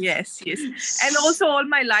 Yes. And also all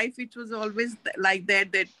my life, it was always like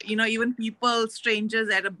that even people, strangers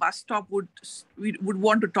at a bus stop would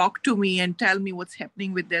want to talk to me and tell me what's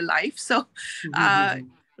happening with their life. So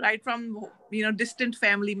right from, distant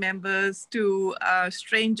family members to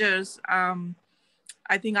strangers,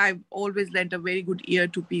 I think I've always lent a very good ear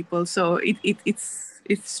to people. So it's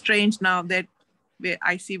strange now that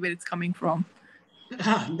I see where it's coming from.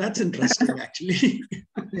 That's interesting, actually.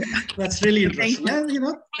 That's really interesting.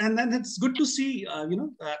 And then it's good to see,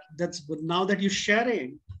 that's good. Now that you're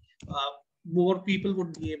sharing, more people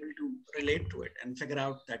would be able to relate to it and figure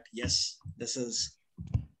out that, yes, this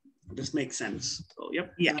makes sense. So,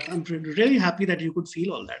 yep. Yeah. I'm really happy that you could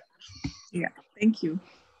feel all that. Yeah. Thank you.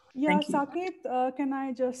 Yeah, Saket, can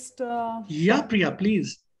I just... Yeah, Priya,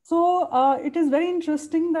 please. So it is very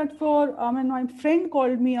interesting that my friend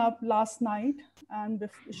called me up last night, and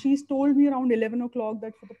she's told me around 11 o'clock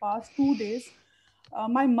that for the past 2 days,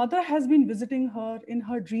 my mother has been visiting her in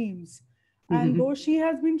her dreams. And though she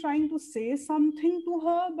has been trying to say something to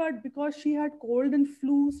her, but because she had cold and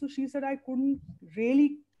flu, so she said I couldn't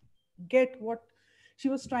really get what she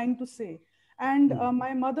was trying to say. And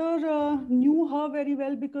my mother knew her very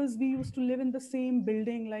well because we used to live in the same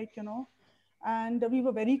building, and we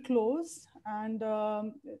were very close. And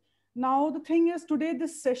now the thing is, today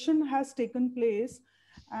this session has taken place.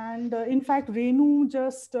 And in fact, Renu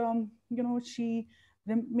just, she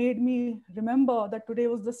made me remember that today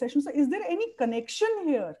was the session. So is there any connection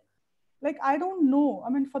here? Like, I don't know.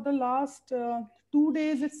 I mean, for the last 2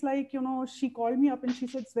 days, it's like, she called me up and she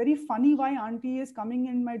said, it's very funny why auntie is coming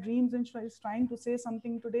in my dreams and she's trying to say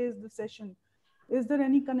something. Today is the session. Is there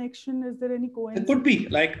any connection? Is there any coincidence? It could be.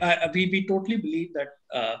 Like, we totally believe that,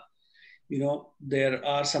 there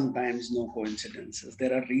are sometimes no coincidences.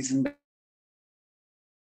 There are reasons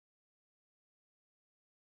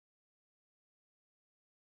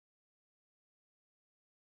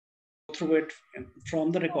through it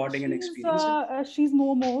from the recording and experience. She's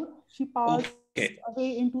no more. She passed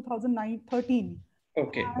away in 2013.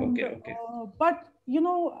 Okay. But,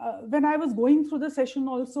 when I was going through the session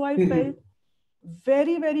also, I felt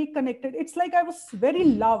very, very connected. It's like I was very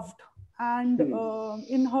loved. and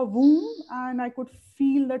in her womb, and I could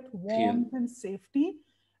feel that warmth and safety.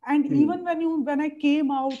 And even when I came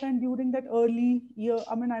out, and during that early year,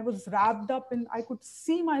 I mean, I was wrapped up in, I could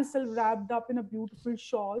see myself wrapped up in a beautiful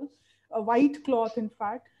shawl, a white cloth, in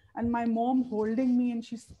fact, and my mom holding me and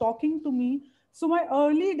she's talking to me. So my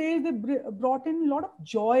early days, they brought in a lot of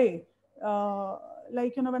joy.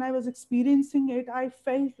 Like, you know, when I was experiencing it, I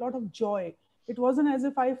felt a lot of joy. It wasn't as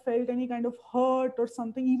if I felt any kind of hurt or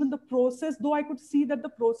something. Even the process, though I could see that the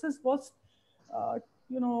process was,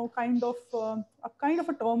 you know, kind of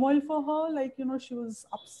a turmoil for her. Like, you know, she was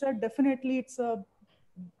upset. Definitely, it's a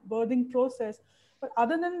birthing process. But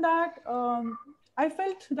other than that, I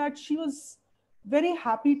felt that she was very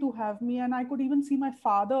happy to have me, and I could even see my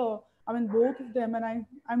father. I mean, both of them, and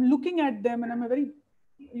I'm looking at them, and I'm a very,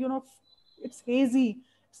 you know, it's hazy.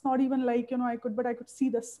 It's not even like, you know, I could see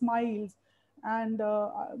the smiles, and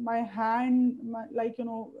my hand, like, you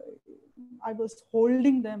know, I was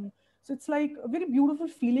holding them. So it's like a very beautiful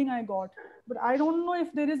feeling I got. But I don't know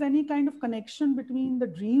if there is any kind of connection between the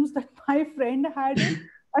dreams that my friend had it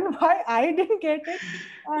and why I didn't get it,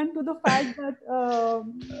 and to the fact that,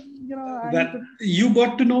 you know, that you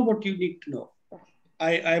got to know what you need to know.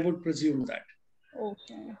 I would presume that.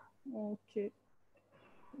 Okay.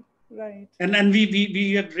 Right. And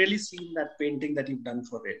we have really seen that painting that you've done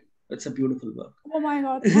for it. It's a beautiful work. Oh my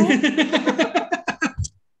God.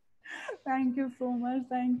 Thank you so much.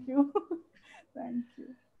 Thank you. Thank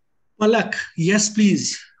you. Palak, yes,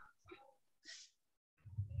 please.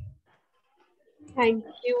 Thank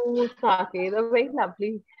you, Saket. A very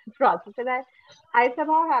lovely process. And I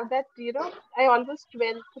somehow have that, you know, I almost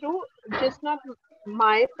went through just not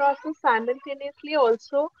my process simultaneously,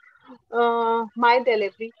 also my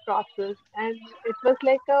delivery process. And it was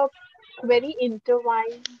like a very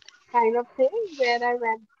intertwined kind of thing where I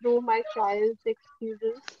went through my child's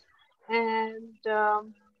experience. And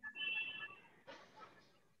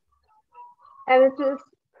it is,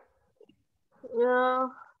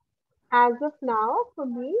 as of now, for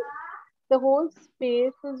me, the whole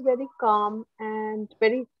space is very calm and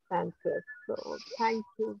very expansive. So thank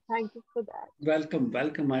you for that.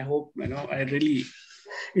 Welcome. I hope, you know,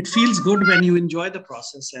 it feels good when you enjoy the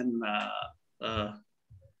process. And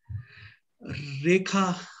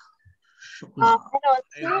Rekha Shukla.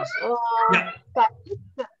 And also,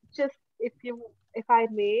 just if I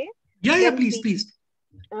may. Yeah, please.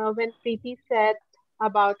 When Preeti said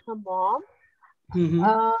about her mom,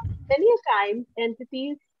 many times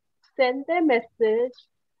entities send their message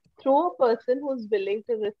through a person who's willing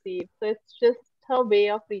to receive. So it's just her way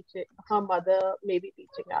of reaching, her mother maybe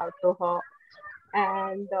reaching out to her.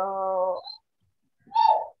 And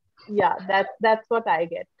yeah, that's what I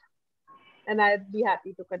get. And I'd be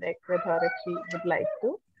happy to connect with her if she would like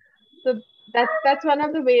to. So that's one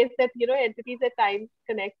of the ways that, you know, entities at times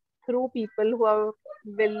connect through people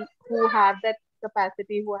who have that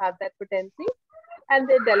capacity, who have that potency, and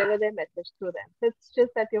they deliver their message through them. So it's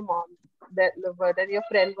just that your mom, that your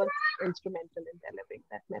friend was instrumental in delivering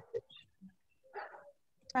that message.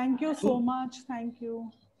 Thank you so much. Thank you.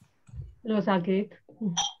 Hello, Saket.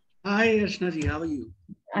 Hi, Archana ji. How are you?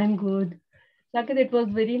 I'm good. Saket, it was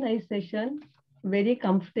very nice session, very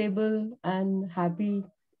comfortable and happy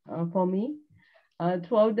for me.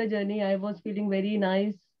 Throughout the journey, I was feeling very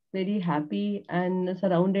nice, very happy, and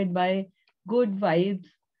surrounded by good vibes.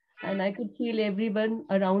 And I could feel everyone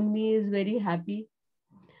around me is very happy.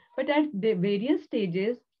 But at the various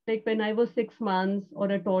stages, like when I was 6 months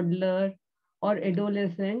or a toddler or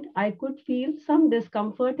adolescent, I could feel some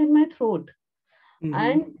discomfort in my throat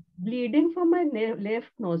and bleeding from my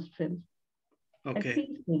left nostril. At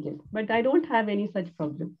 3 stages. But I don't have any such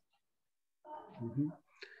problem.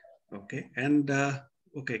 Okay. And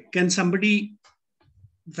can somebody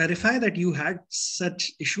verify that you had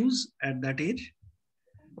such issues at that age?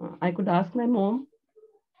 I could ask my mom.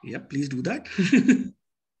 Yeah, please do that.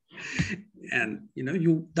 And you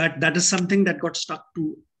know, that is something that got stuck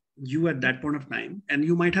to you at that point of time, and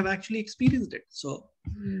you might have actually experienced it. So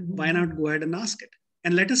why not go ahead and ask it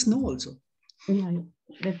and let us know also? Yeah,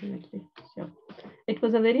 definitely. Sure. It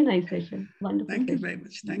was a very nice session. Wonderful. Thank you very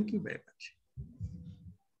much. Thank you very much.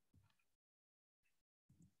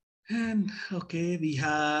 And okay, we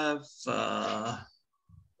have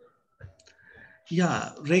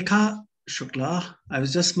Rekha Shukla. I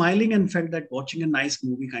was just smiling and felt that watching a nice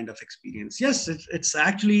movie kind of experience. Yes, it's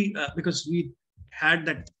actually because we had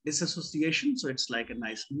that disassociation, so it's like a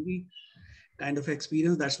nice movie kind of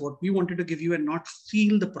experience. That's what we wanted to give you and not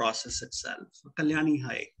feel the process itself. Kalyani,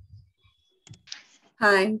 hi.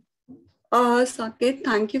 Hi. Saket,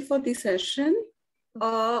 thank you for the session.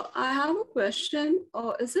 I have a question.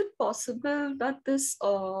 Is it possible that this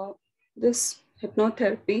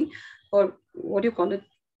hypnotherapy, or what do you call it,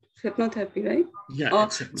 hypnotherapy, right? Yeah.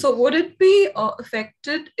 So would it be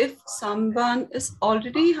affected if someone is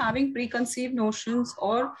already having preconceived notions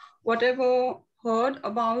or whatever heard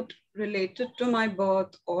about related to my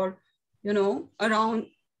birth, or around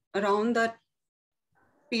that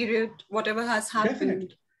period, whatever has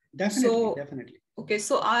happened? Definitely. Okay,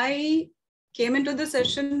 so I came into the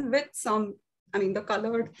session with the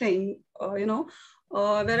colored thing,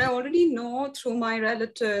 where I already know through my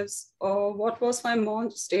relatives what was my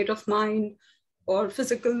mom's state of mind or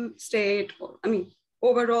physical state, or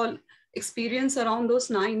overall experience around those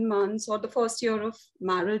 9 months or the first year of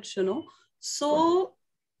marriage, So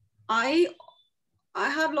I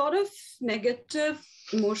have a lot of negative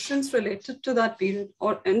emotions related to that period,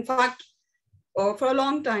 or in fact, for a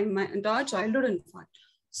long time, my entire childhood, in fact.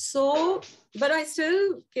 So, but I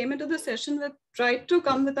still came into the session tried to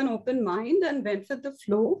come with an open mind and went with the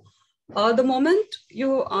flow. The moment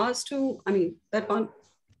you asked that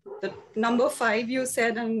number 5 you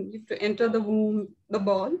said, and you have to enter the womb, the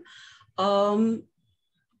ball,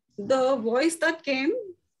 the voice that came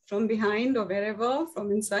from behind or wherever,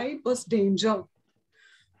 from inside, was danger.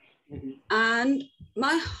 And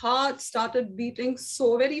my heart started beating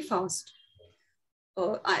so very fast.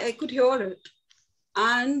 I could hear it.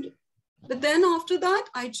 But then after that,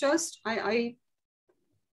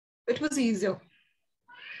 it was easier.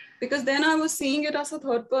 Because then I was seeing it as a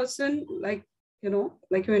third person, like you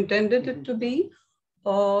intended it to be.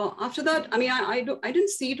 After that, I didn't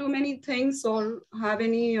see too many things or have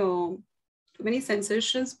any too many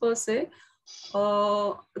sensations per se.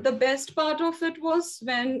 The best part of it was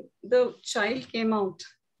when the child came out.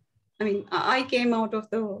 I came out of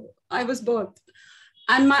I was birthed.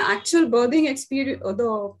 And my actual birthing experience,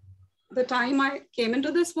 the time I came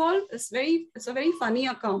into this world, it's a very funny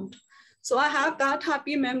account. So I have that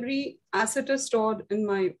happy memory as it is stored in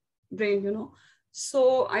my brain,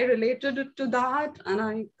 So I related it to that, and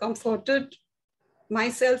I comforted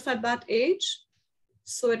myself at that age.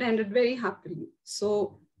 So it ended very happily.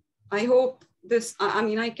 So I hope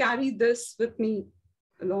I carry this with me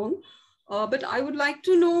along. But I would like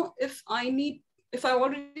to know if I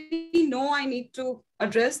already know I need to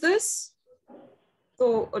address this.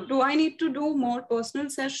 So do I need to do more personal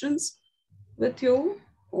sessions with you?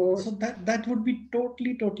 Or? So that would be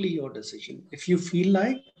totally your decision. If you feel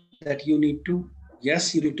like that you need to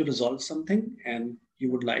resolve something and you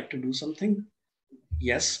would like to do something,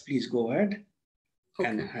 yes, please go ahead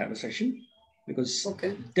and have a session. Because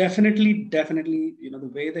definitely,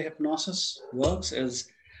 the way the hypnosis works is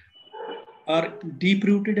our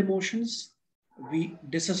deep-rooted emotions, we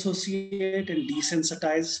disassociate and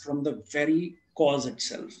desensitize from the very cause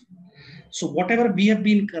itself. So whatever we have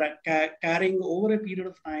been carrying over a period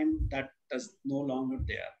of time, that is no longer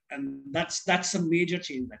there. And that's a major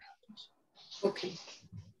change that happens. Okay.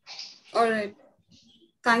 All right.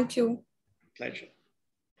 Thank you. Pleasure.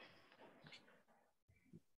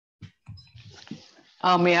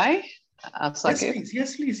 May I? Saket?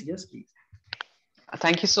 Yes, please.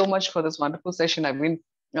 Thank you so much for this wonderful session. I've been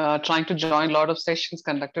trying to join a lot of sessions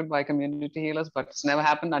conducted by community healers, but it's never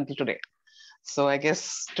happened until today. So I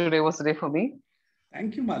guess today was the day for me.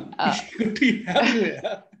 Thank you, Mal. Good to have you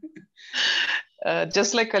here.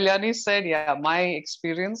 Just like Kalyani said, yeah, my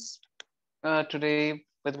experience today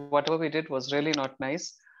with whatever we did was really not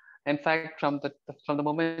nice. In fact, from the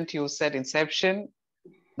moment you said inception,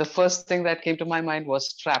 the first thing that came to my mind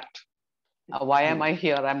was trapped. Why am I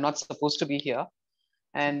here? I'm not supposed to be here.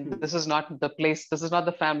 And this is not the place, this is not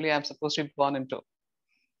the family I'm supposed to be born into.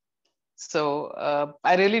 So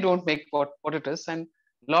I really don't make what it is. And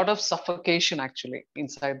a lot of suffocation actually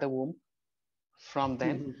inside the womb from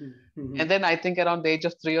then. And then I think around the age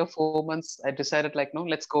of 3 or 4 months, I decided like, no,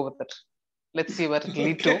 let's go with it. Let's see where it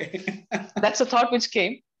lead to. That's a thought which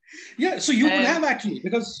came. Yeah, so you would have actually,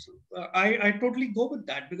 because I totally go with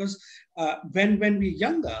that, because when we're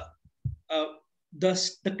younger,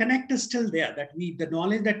 the connect is still there, that the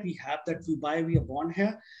knowledge that we have, that why we are born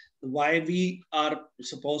here, why we are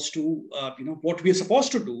supposed to, what we are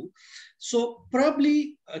supposed to do. So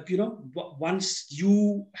probably, once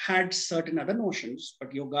you had certain other notions,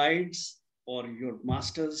 but your guides or your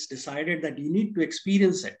masters decided that you need to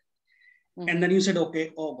experience it. And then you said,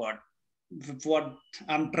 okay, oh God, what,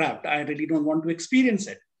 I'm trapped. I really don't want to experience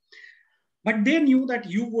it. But they knew that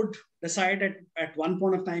you would decide at one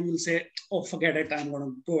point of time, you'll say, oh, forget it. I'm going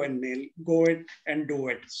to go and do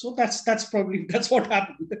it. So that's what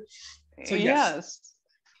happened. So yes.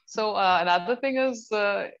 So another thing is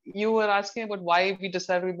you were asking about why we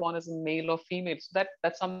decided to be born as a male or female. So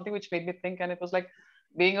that's something which made me think, and it was like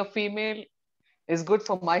being a female is good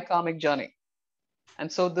for my karmic journey.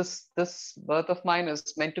 And so this birth of mine is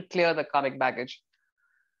meant to clear the karmic baggage.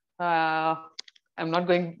 I'm not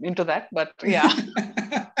going into that, but yeah,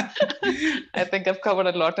 I think I've covered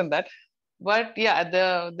a lot in that. But yeah,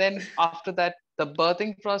 then after that, the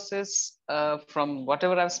birthing process, from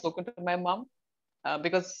whatever I've spoken to my mom,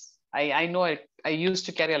 because I know I used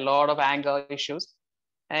to carry a lot of anger issues.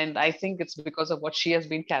 And I think it's because of what she has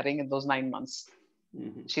been carrying in those 9 months.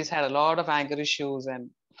 Mm-hmm. She's had a lot of anger issues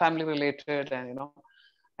and family related and,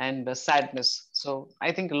 and sadness. So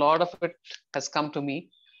I think a lot of it has come to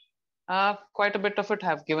me. Quite a bit of it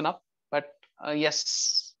have given up, but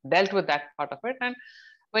yes, dealt with that part of it. And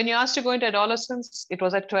when you asked to go into adolescence, it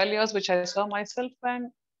was at 12 years, which I saw myself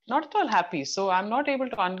and not at all happy. So I'm not able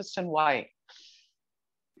to understand why.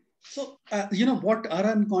 So, what our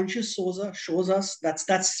unconscious shows us,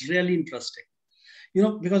 that's really interesting.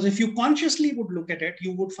 Because if you consciously would look at it,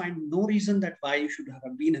 you would find no reason that why you should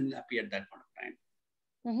have been unhappy at that point of time.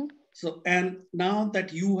 Mm-hmm. So, and now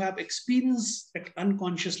that you have experienced it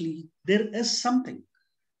unconsciously, there is something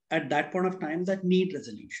at that point of time that need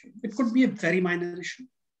resolution. It could be a very minor issue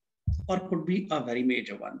or could be a very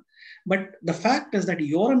major one. But the fact is that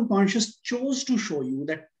your unconscious chose to show you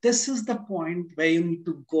that this is the point where you need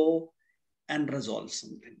to go and resolve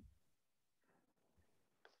something.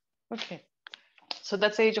 Okay. So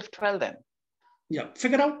that's the age of 12 then. Yeah.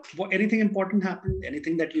 Figure out what anything important happened,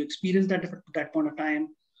 anything that you experienced at that point of time,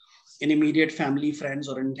 in immediate family, friends,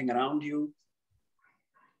 or anything around you.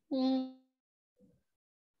 Mm.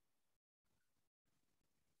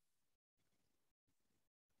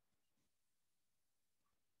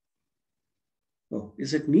 Oh,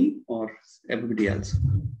 is it me or everybody else?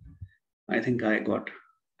 I think I got.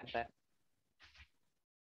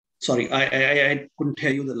 Sorry, I couldn't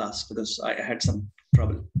hear you the last because I had some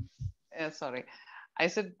trouble. Yeah, sorry. I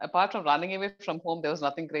said apart from running away from home, there was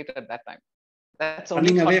nothing great at that time. That's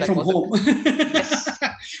running only away from home. Yes.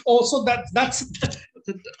 Also, that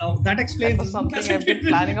explains. That was something I've been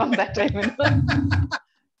planning on that time.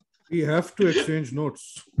 We have to exchange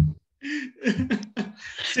notes.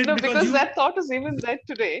 No, because that thought is even there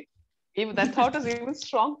today. Even that thought is even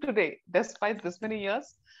strong today, despite this many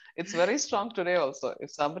years. It's very strong today also. If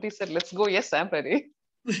somebody said, let's go, yes, I'm ready.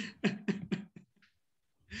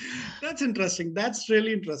 That's interesting. That's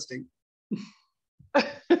really interesting.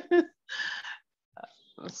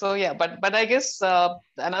 So yeah, but I guess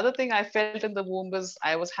another thing I felt in the womb was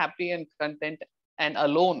I was happy and content and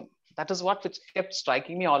alone. That is what which kept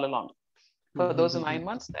striking me all along. For those 9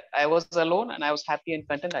 months, that I was alone and I was happy and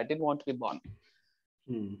content. I didn't want to be born.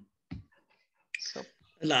 So,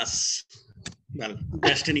 alas, well,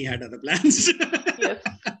 destiny had other plans. Yes.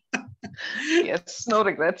 Yes, no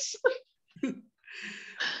regrets.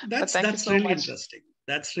 That's really interesting.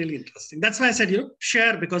 That's really interesting. That's why I said,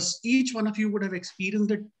 share, because each one of you would have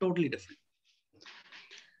experienced it totally different.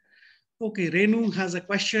 Okay, Renu has a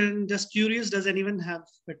question. Just curious, does anyone have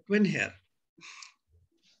a twin here?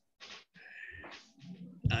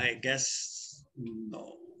 I guess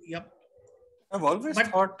no. Yep. I've always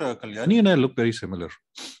thought Kalyani and I look very similar.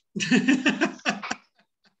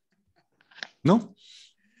 No?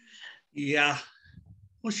 Yeah.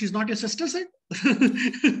 Oh, she's not your sister, sir?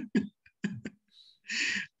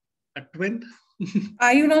 A twin?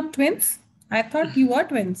 Are you not twins? I thought you were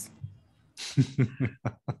twins.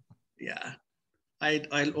 Yeah.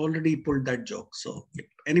 I already pulled that joke. So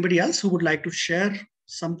anybody else who would like to share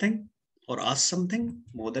something or ask something,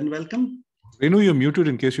 more than welcome. Renu, you're muted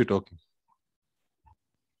in case you're talking.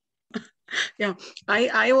 Yeah,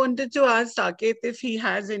 I wanted to ask Saket if he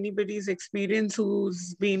has anybody's experience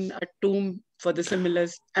who's been a tomb for the similar,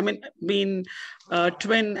 been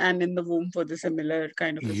twin and in the womb for the similar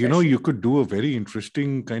kind of a session. You could do a very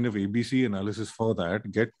interesting kind of ABC analysis for that.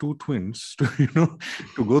 Get two twins to,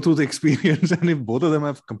 to go through the experience. And if both of them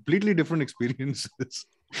have completely different experiences,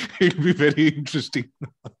 it'll be very interesting.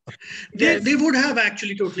 They would have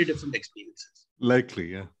actually totally different experiences.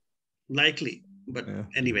 Likely, yeah. Likely. But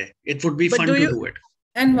anyway, it would be fun to do it.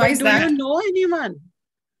 And why is that? Do you know anyone?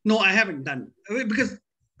 No, I haven't done. Because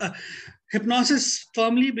hypnosis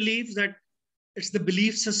firmly believes that it's the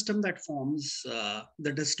belief system that forms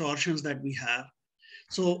the distortions that we have.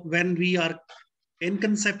 So when we are in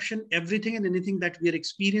conception, everything and anything that we are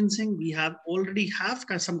experiencing, we already have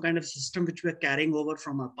some kind of system which we are carrying over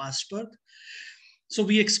from our past birth. So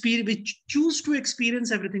we choose to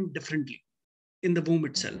experience everything differently in the womb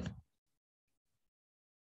itself.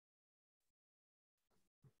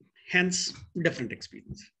 Hence, different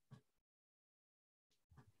experience.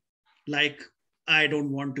 like, I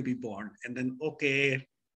don't want to be born. And then, okay,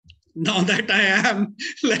 now that I am,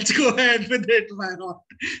 let's go ahead with it. Why not?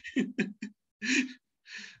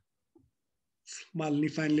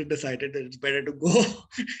 Malini finally decided that it's better to go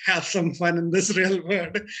have some fun in this real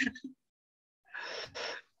world.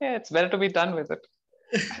 Yeah, it's better to be done with it.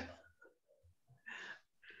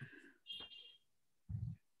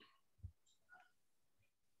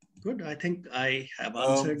 Good. I think I have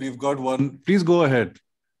answered. We've got one. Please go ahead.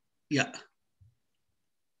 Yeah.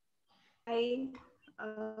 I'm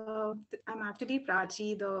actually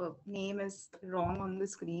Prachi. The name is wrong on the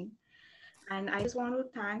screen. And I just want to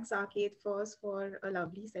thank Saket first for a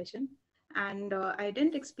lovely session. And I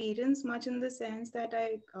didn't experience much in the sense that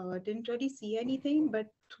I didn't really see anything, but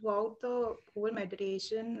throughout the whole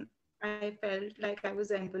meditation, I felt like I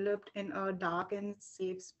was enveloped in a dark and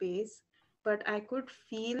safe space. But I could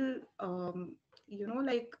feel,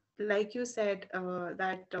 like you said,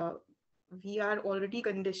 that we are already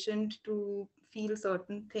conditioned to feel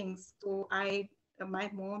certain things. So my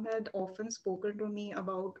mom had often spoken to me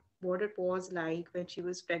about what it was like when she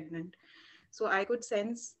was pregnant. So I could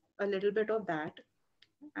sense a little bit of that.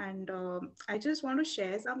 And I just want to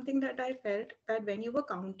share something that I felt, that when you were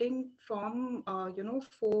counting from,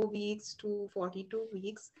 4 weeks to 42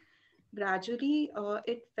 weeks, gradually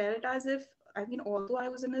it felt as if, although I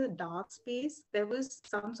was in a dark space, there was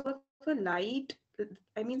some sort of a light,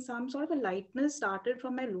 some sort of a lightness started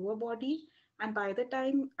from my lower body. And by the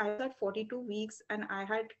time I was at 42 weeks and I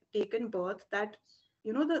had taken birth, that,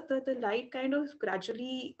 the light kind of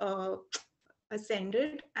gradually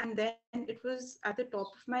ascended, and then it was at the top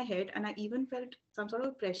of my head, and I even felt some sort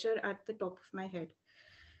of pressure at the top of my head.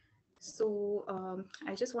 So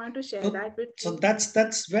I just wanted to share that with you. So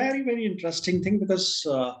that's very, very interesting thing, because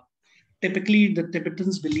typically the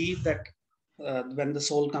Tibetans believe that when the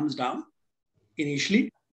soul comes down, initially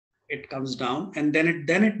it comes down, and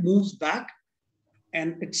then it moves back,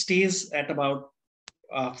 and it stays at about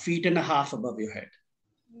 1.5 feet above your head.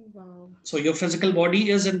 Wow. So your physical body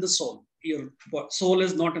is in the soul. Your soul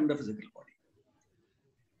is not in the physical body.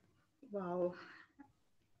 Wow.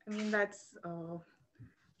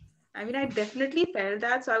 I definitely felt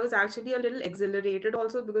that. So I was actually a little exhilarated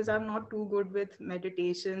also, because I'm not too good with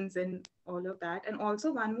meditations and all of that. And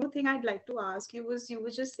also one more thing I'd like to ask you was, you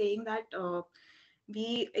were just saying that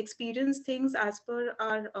we experience things as per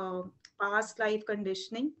our past life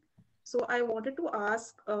conditioning. So I wanted to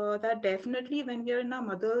ask that definitely when we are in our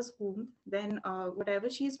mother's womb, then whatever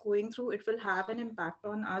she's going through, it will have an impact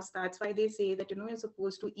on us. That's why they say that, you're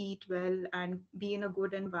supposed to eat well and be in a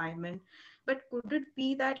good environment. But could it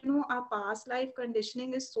be that, our past life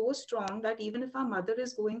conditioning is so strong that even if our mother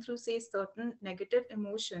is going through, say, certain negative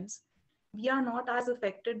emotions, we are not as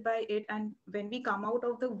affected by it, and when we come out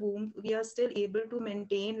of the womb, we are still able to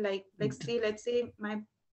maintain, let's say my.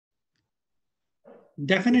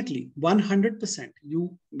 Definitely, 100%.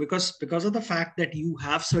 Because of the fact that you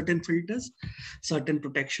have certain filters, certain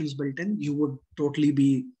protections built in, you would totally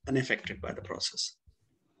be unaffected by the process.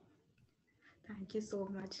 Thank you so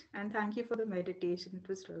much, and thank you for the meditation. It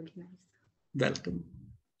was really nice. Welcome.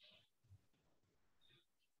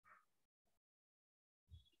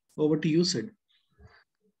 Over to you, Sid.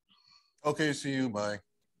 Okay, see you. Bye.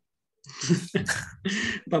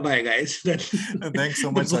 Bye-bye, guys. Thanks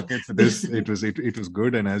so much, Saket, for this. It was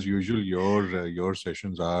good, and as usual, your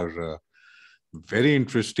sessions are very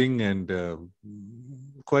interesting and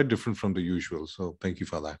quite different from the usual. So thank you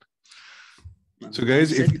for that. So,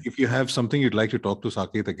 guys, if you have something you'd like to talk to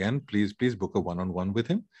Saket again, please book a one-on-one with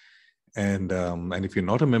him. And if you're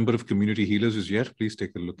not a member of Community Healers as yet, please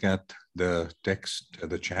take a look at the text,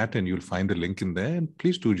 the chat, and you'll find the link in there. And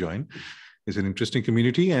please do join. It's an interesting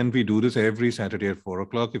community, and we do this every Saturday at 4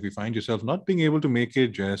 o'clock. If you find yourself not being able to make it,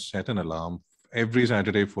 just set an alarm every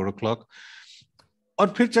Saturday 4 o'clock.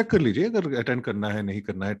 और फिर check कर लीजिए अगर attend करना है नहीं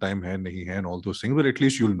करना है, time है नहीं है, and all those things. But at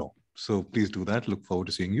least you'll know. So please do that. Look forward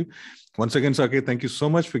to seeing you. Once again, Saket, thank you so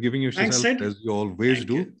much for giving yourself, as you always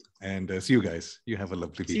do. And see you guys. You have a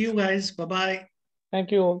lovely week. See you guys. Bye-bye.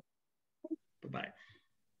 Thank you. Bye-bye.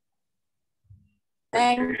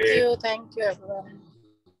 Thank you. Thank you, everyone.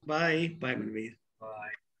 Bye. Bye, Manveer.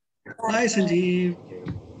 Bye. Bye, Sanjeev.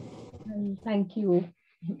 Thank you.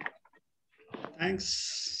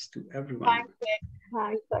 Thanks to everyone.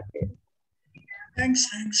 Thanks, Saket. Thanks.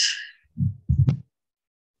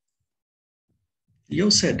 Yo,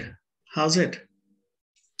 Sid, how's it?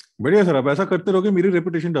 बढ़िया sir, आप ऐसा करते रहोगे मेरी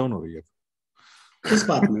reputation down हो रही है. किस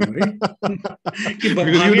बात में हो रही? Because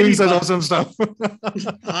you're doing such awesome stuff.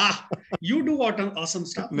 You do awesome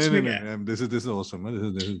stuff. No. This is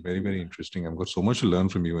awesome. This is very, very interesting. I've got so much to learn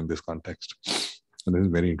from you in this context. And this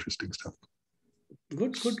is very interesting stuff.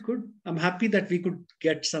 Good. I'm happy that we could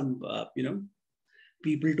get some,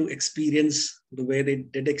 people to experience the way they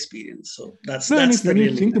did experience. So when you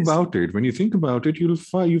really think nice. about it, you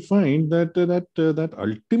find that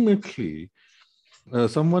ultimately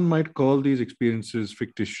someone might call these experiences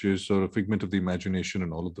fictitious or a figment of the imagination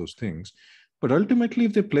and all of those things. But ultimately,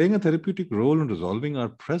 if they're playing a therapeutic role in resolving our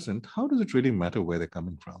present, how does it really matter where they're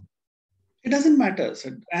coming from? It doesn't matter. So,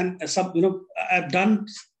 and some, I've done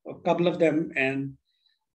a couple of them, and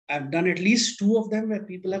I've done at least 2 of them where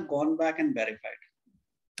people have gone back and verified.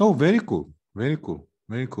 Oh, very cool.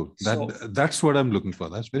 That's what I'm looking for.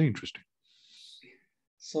 That's very interesting.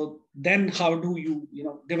 So then how do you,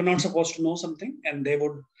 they were not supposed to know something, and they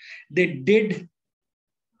did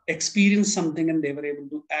experience something, and they were able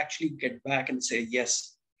to actually get back and say,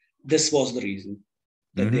 yes, this was the reason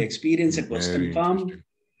that they experienced. It was confirmed.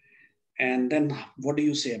 And then what do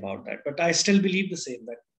you say about that? But I still believe the same,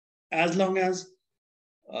 that as long as,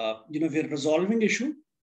 we're resolving issue,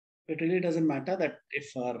 it really doesn't matter that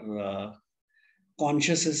if our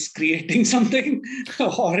conscious is creating something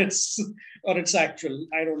or it's actual.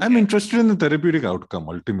 I'm interested in the therapeutic outcome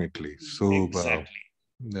ultimately. So exactly.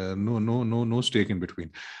 No stake in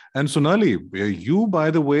between. And Sonali, you,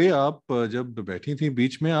 by the way, आप जब बैठी थी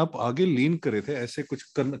बीच में, आप आगे lean करे थे, ऐसे कुछ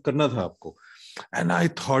करना था आपको. And I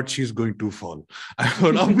thought she's going to fall. I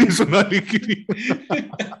thought, abhi Sonali ki.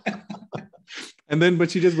 And then,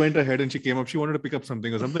 but she just went ahead and she came up. She wanted to pick up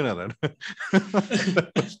something or something like that.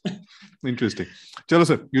 Interesting. Chalo,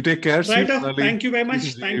 sir. You take care. Right. Thank you very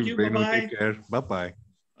much. Thank you. Bye-bye. Take care. Bye-bye.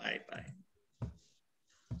 Bye-bye.